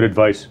 good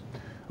advice.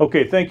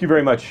 Okay, thank you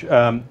very much.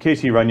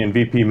 Casey Runyon,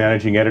 VP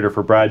Managing Editor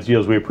for Brad's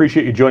Deals. We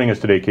appreciate you joining us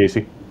today,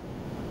 Casey.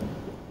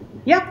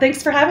 Yeah,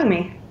 thanks for having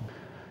me.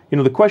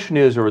 The question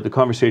is, or the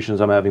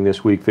conversations I'm having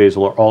this week,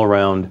 Faisal, are all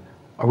around,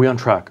 are we on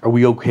track? Are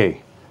we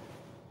okay?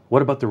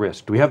 What about the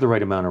risk? Do we have the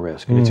right amount of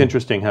risk? And it's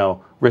interesting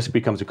how risk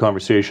becomes a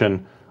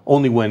conversation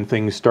only when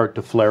things start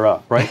to flare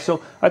up, right?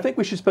 So I think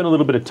we should spend a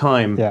little bit of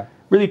time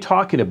really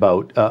talking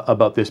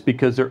about this,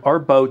 because there are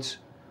bouts,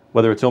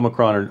 whether it's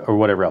Omicron or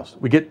whatever else.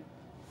 We get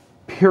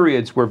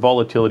periods where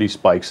volatility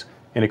spikes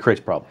and it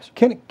creates problems.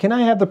 Can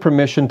I have the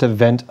permission to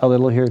vent a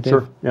little here, Dave?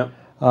 Sure, yeah.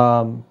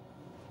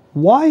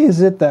 Why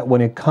is it that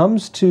when it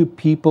comes to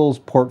people's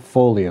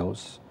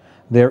portfolios,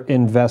 their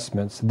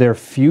investments, their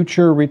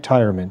future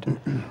retirement,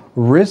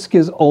 risk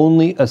is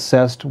only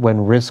assessed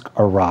when risk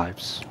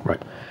arrives.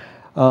 Right.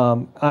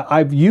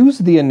 I've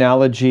used the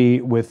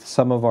analogy with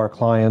some of our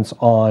clients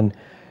on,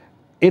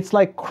 it's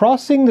like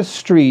crossing the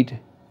street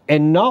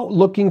and not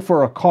looking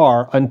for a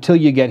car until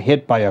you get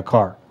hit by a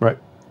car. Right.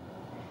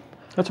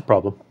 That's a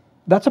problem.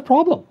 That's a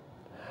problem.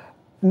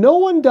 No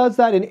one does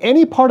that in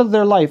any part of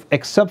their life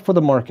except for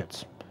the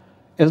markets.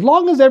 As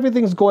long as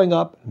everything's going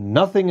up,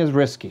 nothing is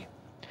risky.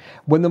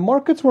 When the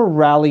markets were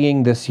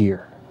rallying this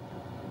year,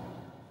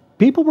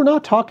 people were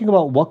not talking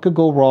about what could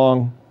go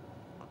wrong.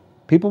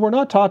 People were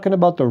not talking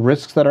about the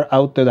risks that are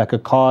out there that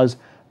could cause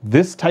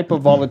this type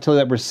of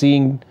volatility that we're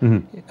seeing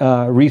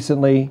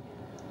recently.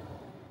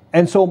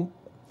 And so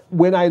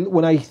when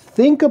I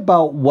think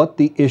about what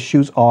the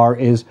issues are,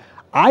 is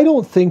I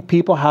don't think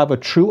people have a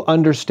true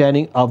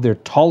understanding of their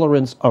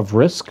tolerance of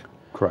risk.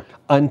 Correct.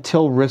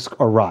 Until risk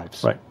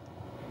arrives. Right.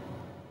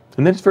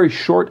 And then it's very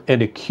short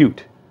and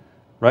acute,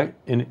 right?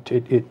 And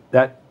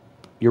that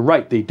you're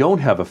right, they don't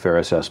have a fair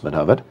assessment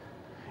of it.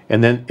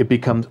 And then it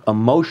becomes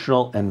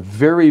emotional and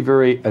very,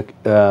 very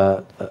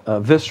a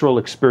visceral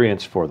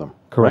experience for them.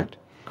 Correct.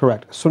 Right?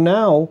 Correct. So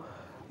now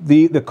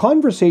the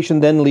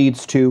conversation then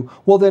leads to,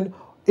 well then,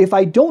 if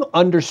I don't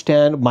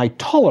understand my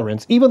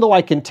tolerance, even though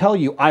I can tell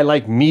you I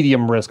like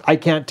medium risk, I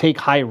can't take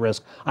high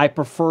risk, I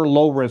prefer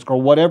low risk,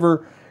 or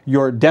whatever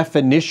your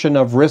definition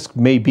of risk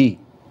may be,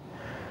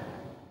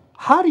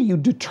 how do you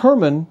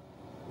determine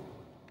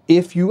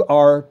if you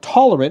are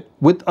tolerant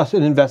with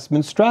an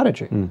investment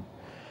strategy?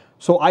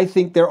 So I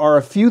think there are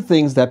a few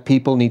things that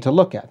people need to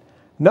look at.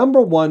 Number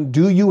one,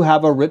 do you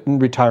have a written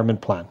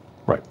retirement plan?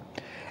 Right.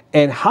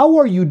 And how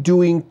are you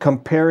doing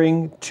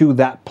comparing to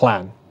that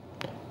plan?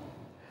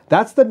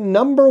 That's the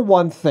number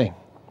one thing,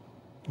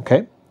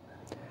 okay?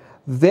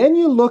 Then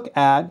you look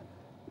at,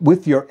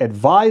 with your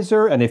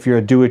advisor, and if you're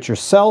a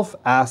do-it-yourself,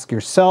 ask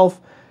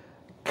yourself,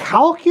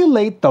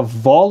 calculate the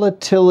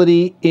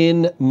volatility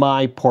in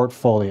my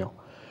portfolio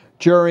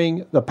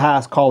during the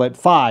past, call it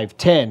 5,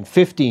 10,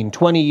 15,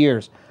 20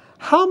 years.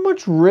 How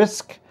much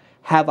risk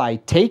have I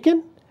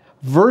taken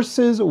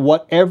versus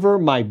whatever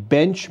my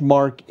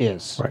benchmark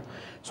is? Right.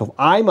 So if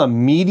I'm a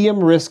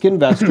medium risk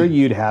investor,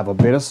 you'd have a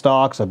bit of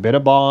stocks, a bit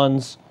of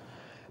bonds.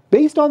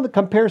 Based on the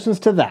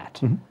comparisons to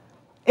that,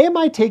 am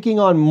I taking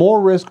on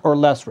more risk or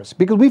less risk?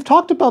 Because we've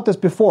talked about this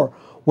before.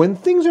 When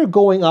things are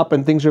going up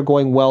and things are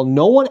going well,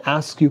 no one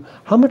asks you,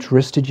 how much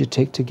risk did you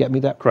take to get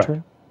me that Correct.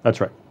 return? That's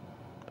right.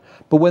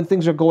 But when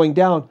things are going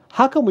down,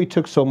 how come we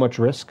took so much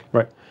risk?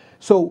 Right.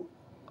 So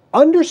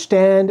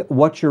understand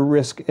what your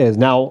risk is.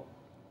 Now,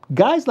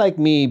 guys like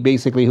me,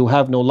 basically, who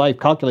have no life,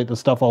 calculate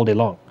this stuff all day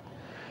long.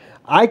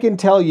 I can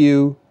tell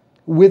you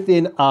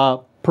within a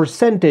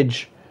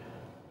percentage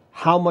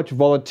how much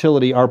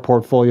volatility our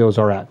portfolios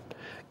are at.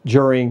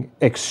 During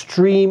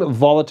extreme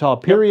volatile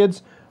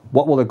periods,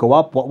 what will it go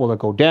up? What will it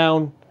go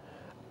down?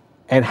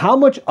 And how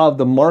much of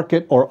the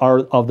market or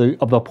of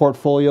the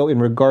portfolio in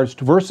regards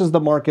to versus the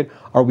market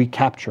are we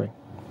capturing?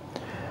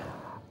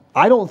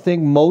 I don't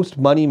think most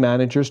money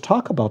managers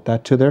talk about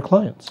that to their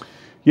clients.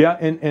 Yeah,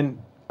 and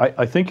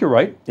I think you're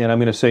right. And I'm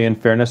going to say, in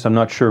fairness, I'm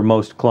not sure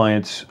most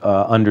clients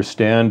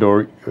understand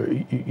or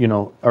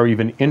are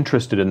even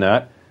interested in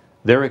that.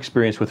 Their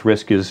experience with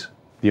risk is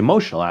the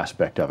emotional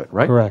aspect of it,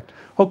 right? Correct.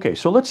 Okay,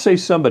 so let's say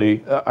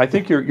somebody, I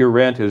think your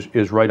rant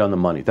is right on the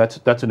money.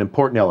 That's an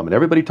important element.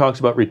 Everybody talks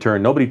about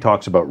return, nobody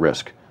talks about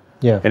risk.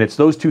 Yeah. And it's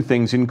those two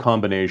things in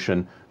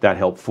combination that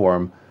help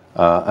form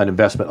a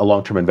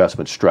long-term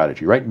investment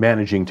strategy, right?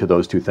 Managing to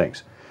those two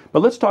things.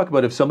 But let's talk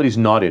about if somebody's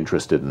not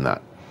interested in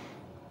that.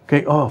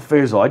 Okay, oh,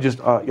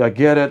 Faisal, I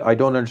get it, I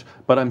don't understand,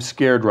 but I'm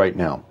scared right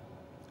now.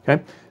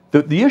 Okay?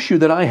 The issue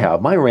that I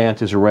have, my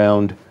rant is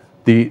around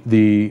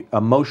the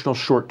emotional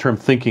short-term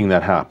thinking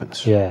that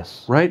happens.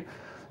 Yes. Right?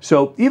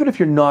 So even if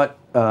you're not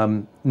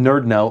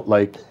nerding out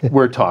like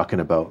we're talking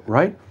about,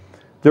 right?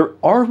 There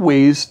are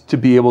ways to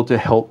be able to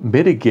help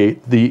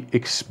mitigate the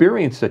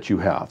experience that you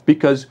have,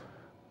 because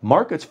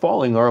markets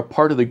falling are a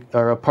part of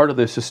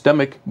the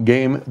systemic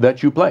game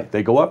that you play.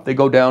 They go up, they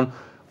go down.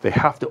 They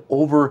have to,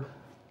 over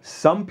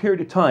some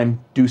period of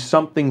time, do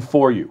something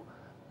for you.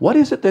 What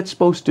is it that's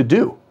supposed to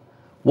do?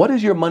 What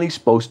is your money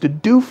supposed to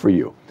do for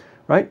you?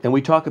 Right? And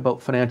we talk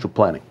about financial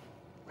planning.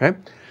 Okay?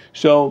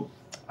 So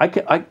I'm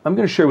going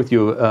to share with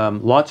you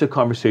lots of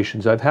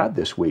conversations I've had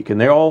this week, and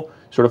they're all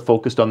sort of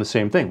focused on the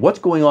same thing. What's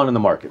going on in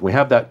the market? We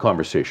have that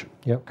conversation.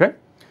 Yep.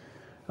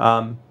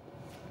 Okay?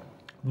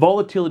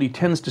 Volatility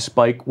tends to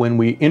spike when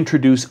we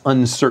introduce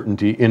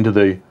uncertainty into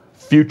the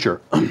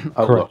future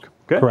outlook.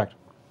 Okay? Correct.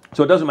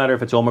 So it doesn't matter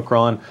if it's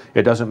Omicron,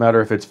 it doesn't matter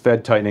if it's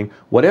Fed tightening,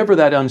 whatever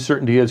that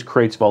uncertainty is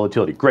creates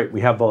volatility. Great,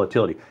 we have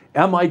volatility.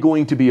 Am I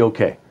going to be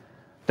okay?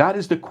 That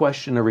is the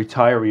question a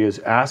retiree is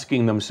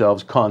asking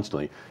themselves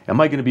constantly. Am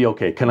I going to be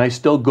okay? Can I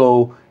still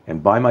go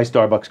and buy my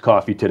Starbucks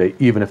coffee today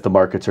even if the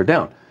markets are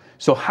down?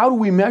 So how do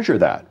we measure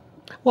that?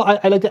 Well,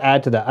 I'd like to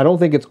add to that. I don't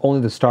think it's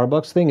only the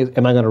Starbucks thing. Is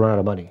am I going to run out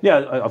of money? Yeah,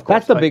 of course.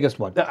 That's the biggest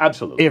one.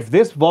 Absolutely. If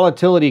this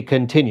volatility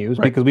continues,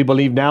 because we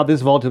believe now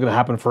this volatility is going to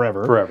happen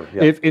forever. Forever,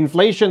 yeah. If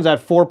inflation's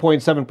at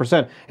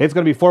 4.7%, it's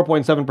going to be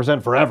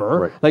 4.7% forever.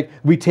 Right. Like,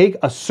 we take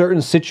a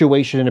certain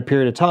situation in a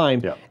period of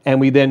time, Yeah. and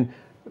we then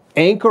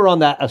anchor on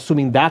that,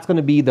 assuming that's going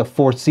to be the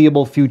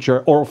foreseeable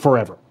future or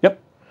forever. Yep.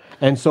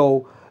 And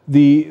so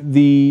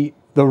the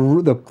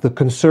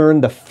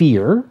concern, the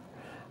fear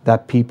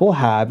that people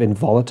have in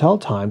volatile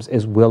times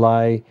is,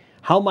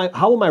 how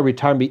will my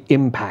retirement be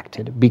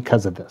impacted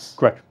because of this?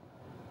 Correct.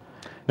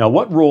 Now,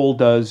 what role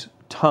does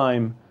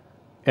time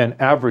and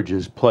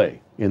averages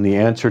play in the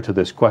answer to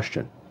this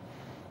question?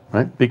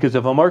 Right? Because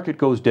if a market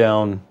goes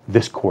down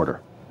this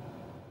quarter,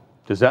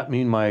 does that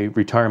mean my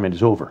retirement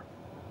is over?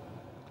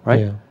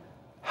 Right? Yeah.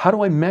 How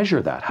do I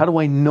measure that? How do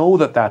I know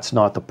that that's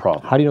not the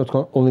problem? How do you know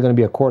it's only going to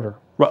be a quarter?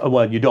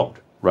 Well, you don't,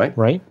 right?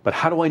 Right. But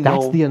how do I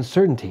know? That's the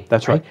uncertainty.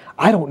 That's right.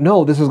 I don't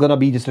know. This is going to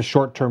be just a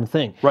short-term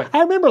thing. Right. I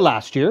remember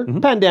last year,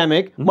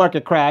 pandemic,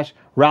 market crash,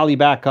 rally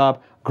back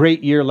up,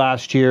 great year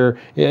last year.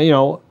 I don't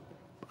know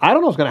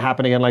what's going to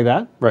happen again like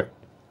that. Right.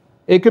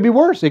 It could be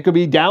worse. It could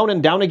be down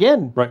and down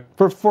again. Right.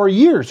 For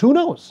years. Who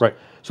knows? Right.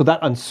 So that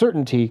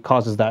uncertainty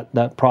causes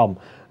that problem.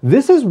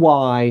 This is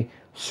why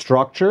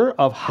structure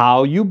of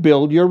how you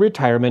build your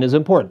retirement is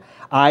important.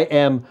 I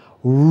am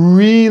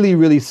really,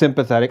 really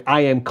sympathetic.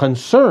 I am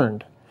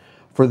concerned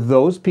for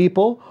those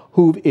people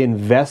who've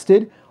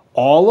invested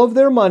all of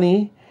their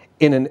money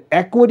in an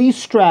equity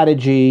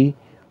strategy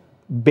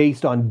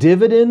based on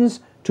dividends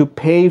to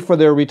pay for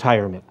their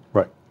retirement.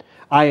 Right.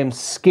 I am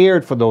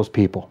scared for those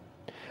people.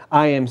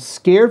 I am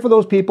scared for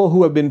those people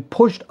who have been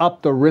pushed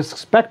up the risk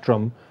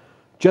spectrum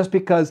just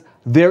because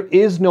there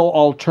is no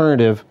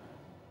alternative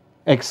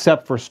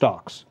except for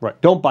stocks. Right.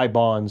 Don't buy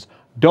bonds.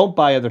 Don't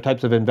buy other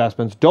types of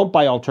investments. Don't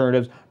buy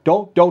alternatives.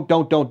 Don't.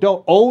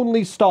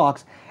 Only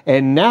stocks.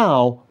 And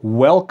now,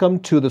 welcome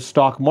to the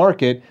stock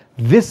market.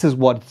 This is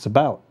what it's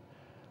about.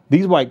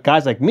 These white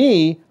guys like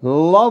me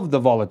love the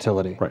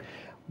volatility. Right.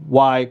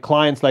 Why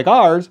clients like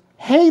ours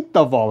hate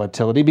the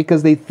volatility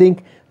because they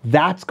think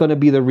that's going to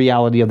be the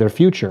reality of their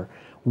future.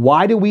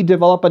 Why do we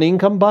develop an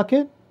income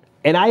bucket?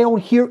 And I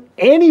don't hear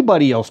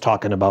anybody else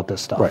talking about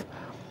this stuff. Right.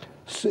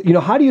 So,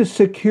 how do you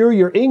secure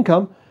your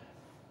income?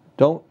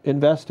 Don't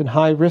invest in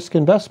high-risk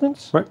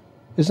investments? Right.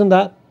 Isn't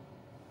that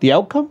the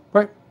outcome?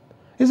 Right.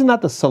 Isn't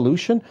that the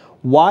solution?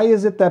 Why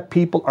is it that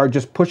people are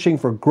just pushing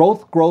for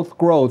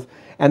growth,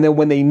 and then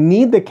when they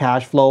need the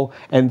cash flow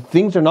and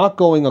things are not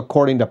going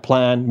according to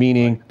plan,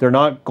 meaning they're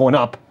not going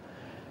up,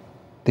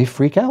 they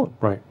freak out?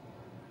 Right.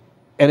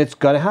 And it's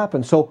going to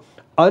happen. So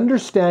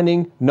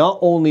understanding not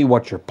only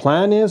what your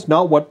plan is,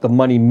 not what the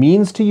money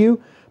means to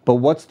you, but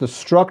what's the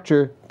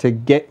structure to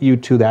get you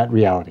to that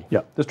reality?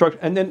 Yeah, the structure,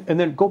 and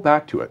then go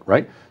back to it,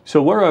 right?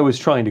 So where I was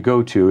trying to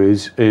go to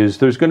is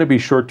there's going to be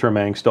short-term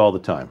angst all the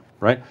time,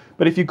 right?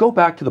 But if you go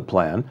back to the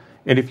plan,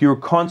 and if you're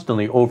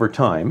constantly over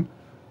time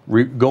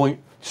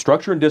going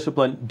structure and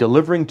discipline,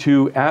 delivering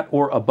to at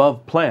or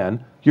above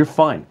plan, you're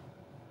fine.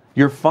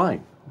 You're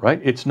fine,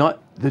 right? It's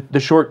not the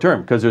short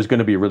term, because there's going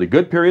to be really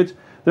good periods.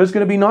 There's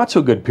going to be not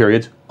so good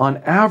periods. On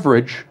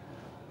average,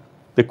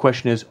 the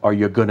question is, are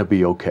you going to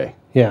be okay?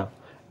 Yeah.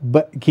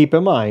 But keep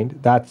in mind,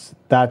 that's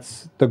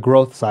the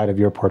growth side of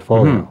your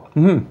portfolio.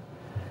 Mm-hmm.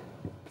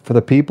 For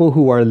the people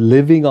who are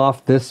living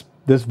off this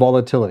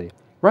volatility.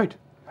 Right.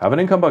 Have an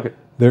income bucket.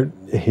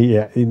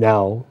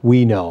 Now,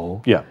 we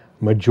know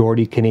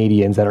majority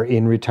Canadians that are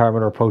in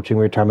retirement or approaching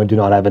retirement do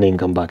not have an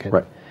income bucket.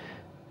 Right.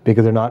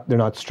 Because they're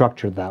not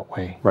structured that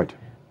way. Right.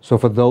 So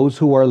for those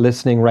who are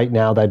listening right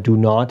now that do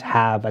not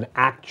have an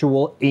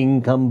actual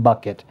income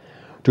bucket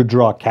to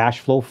draw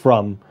cash flow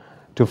from,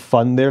 to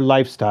fund their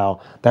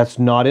lifestyle, that's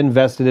not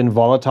invested in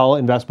volatile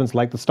investments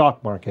like the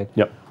stock market,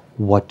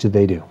 what do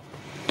they do?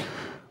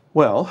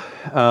 Well,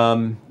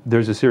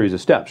 there's a series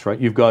of steps, right?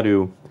 You've got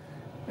to,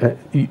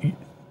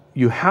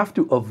 you have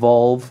to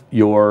evolve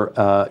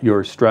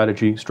your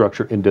strategy,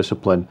 structure, and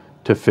discipline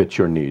to fit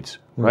your needs,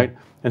 right?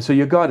 And so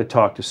you've got to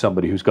talk to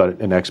somebody who's got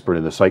an expert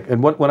in this.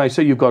 And when I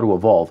say you've got to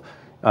evolve,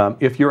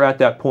 if you're at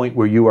that point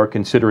where you are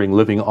considering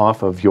living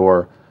off of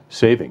your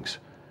savings,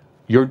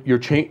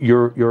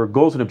 your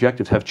goals and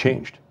objectives have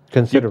changed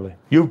considerably.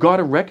 You've got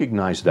to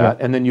recognize that,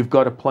 and then you've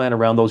got to plan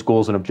around those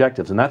goals and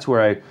objectives. And that's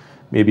where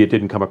maybe it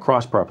didn't come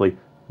across properly.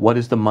 What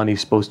is the money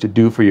supposed to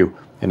do for you?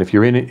 And if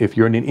you're in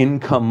an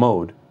income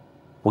mode,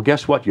 well,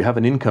 guess what? You have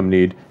an income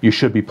need. You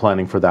should be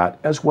planning for that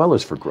as well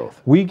as for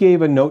growth. We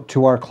gave a note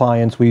to our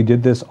clients. We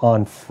did this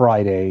on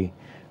Friday.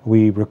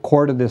 We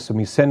recorded this and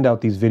we send out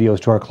these videos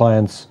to our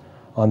clients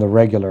on the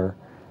regular.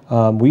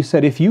 We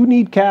said, if you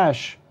need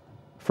cash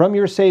from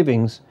your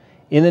savings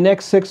in the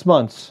next 6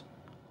 months,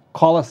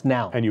 call us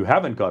now. And you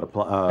haven't got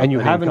an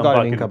income bucket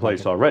bucket in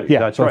place already. Yeah,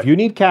 That's so right. if you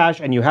need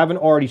cash and you haven't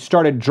already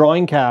started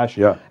drawing cash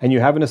and you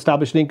haven't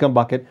established an income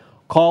bucket,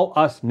 call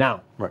us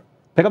now. Right.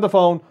 Pick up the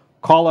phone,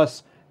 call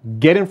us,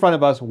 get in front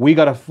of us. We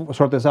got to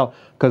sort this out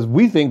because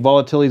we think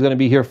volatility is going to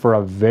be here for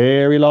a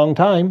very long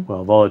time.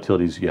 Well,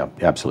 volatility's,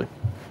 absolutely.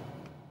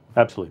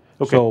 Absolutely.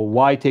 Okay. So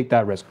why take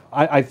that risk?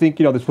 I think,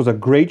 this was a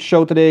great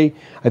show today.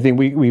 I think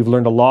we've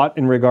learned a lot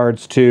in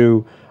regards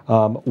to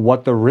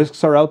what the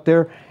risks are out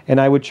there. And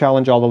I would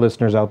challenge all the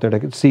listeners out there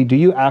to see, do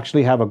you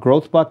actually have a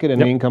growth bucket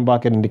and an income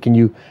bucket? And can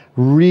you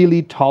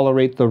really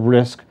tolerate the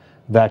risk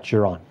that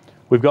you're on?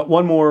 We've got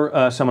one more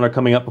seminar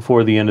coming up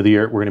before the end of the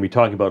year. We're going to be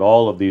talking about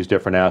all of these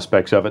different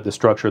aspects of it, the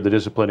structure, the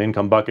discipline,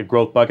 income bucket,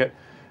 growth bucket.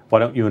 Why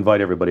don't you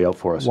invite everybody out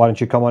for us? Why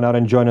don't you come on out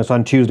and join us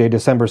on Tuesday,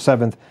 December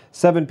 7th,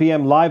 7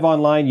 p.m. live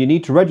online. You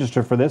need to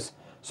register for this.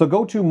 So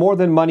go to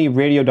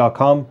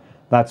morethanmoneyradio.com.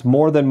 That's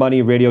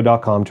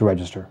morethanmoneyradio.com to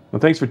register. Well,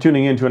 thanks for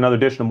tuning in to another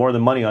edition of More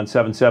Than Money on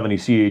 770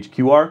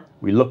 CHQR.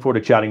 We look forward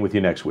to chatting with you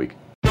next week.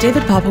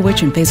 David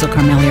Popowich and Faisal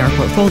Karmali are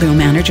portfolio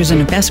managers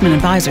and investment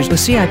advisors with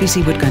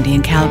CIBC Wood Gundy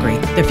in Calgary.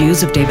 The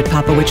views of David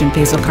Popowich and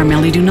Faisal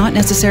Karmali do not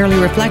necessarily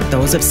reflect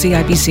those of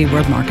CIBC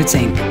World Markets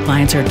Inc.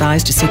 Clients are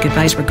advised to seek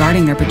advice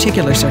regarding their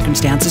particular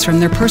circumstances from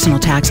their personal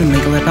tax and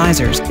legal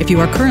advisors. If you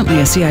are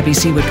currently a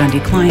CIBC Wood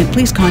Gundy client,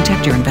 please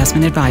contact your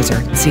investment advisor.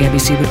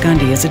 CIBC Wood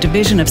Gundy is a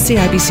division of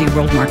CIBC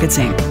World Markets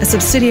Inc., a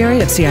subsidiary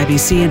of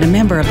CIBC and a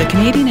member of the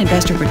Canadian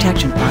Investor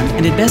Protection Fund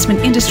and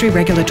Investment Industry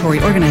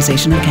Regulatory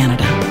Organization of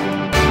Canada.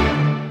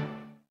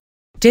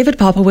 David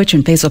Popowich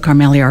and Faisal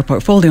Karmali are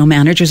portfolio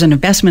managers and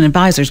investment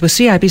advisors with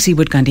CIBC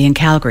Wood Gundy in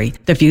Calgary.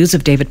 The views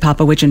of David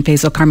Popowich and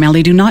Faisal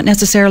Karmali do not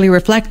necessarily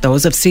reflect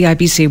those of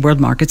CIBC World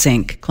Markets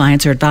Inc.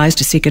 Clients are advised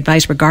to seek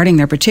advice regarding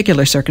their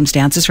particular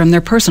circumstances from their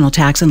personal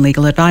tax and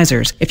legal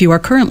advisors. If you are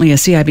currently a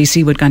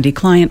CIBC Wood Gundy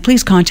client,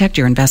 please contact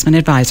your investment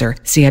advisor.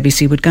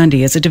 CIBC Wood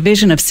Gundy is a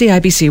division of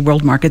CIBC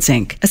World Markets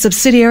Inc., a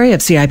subsidiary of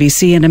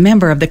CIBC and a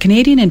member of the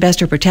Canadian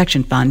Investor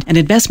Protection Fund and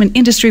Investment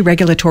Industry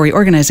Regulatory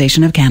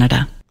Organization of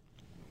Canada.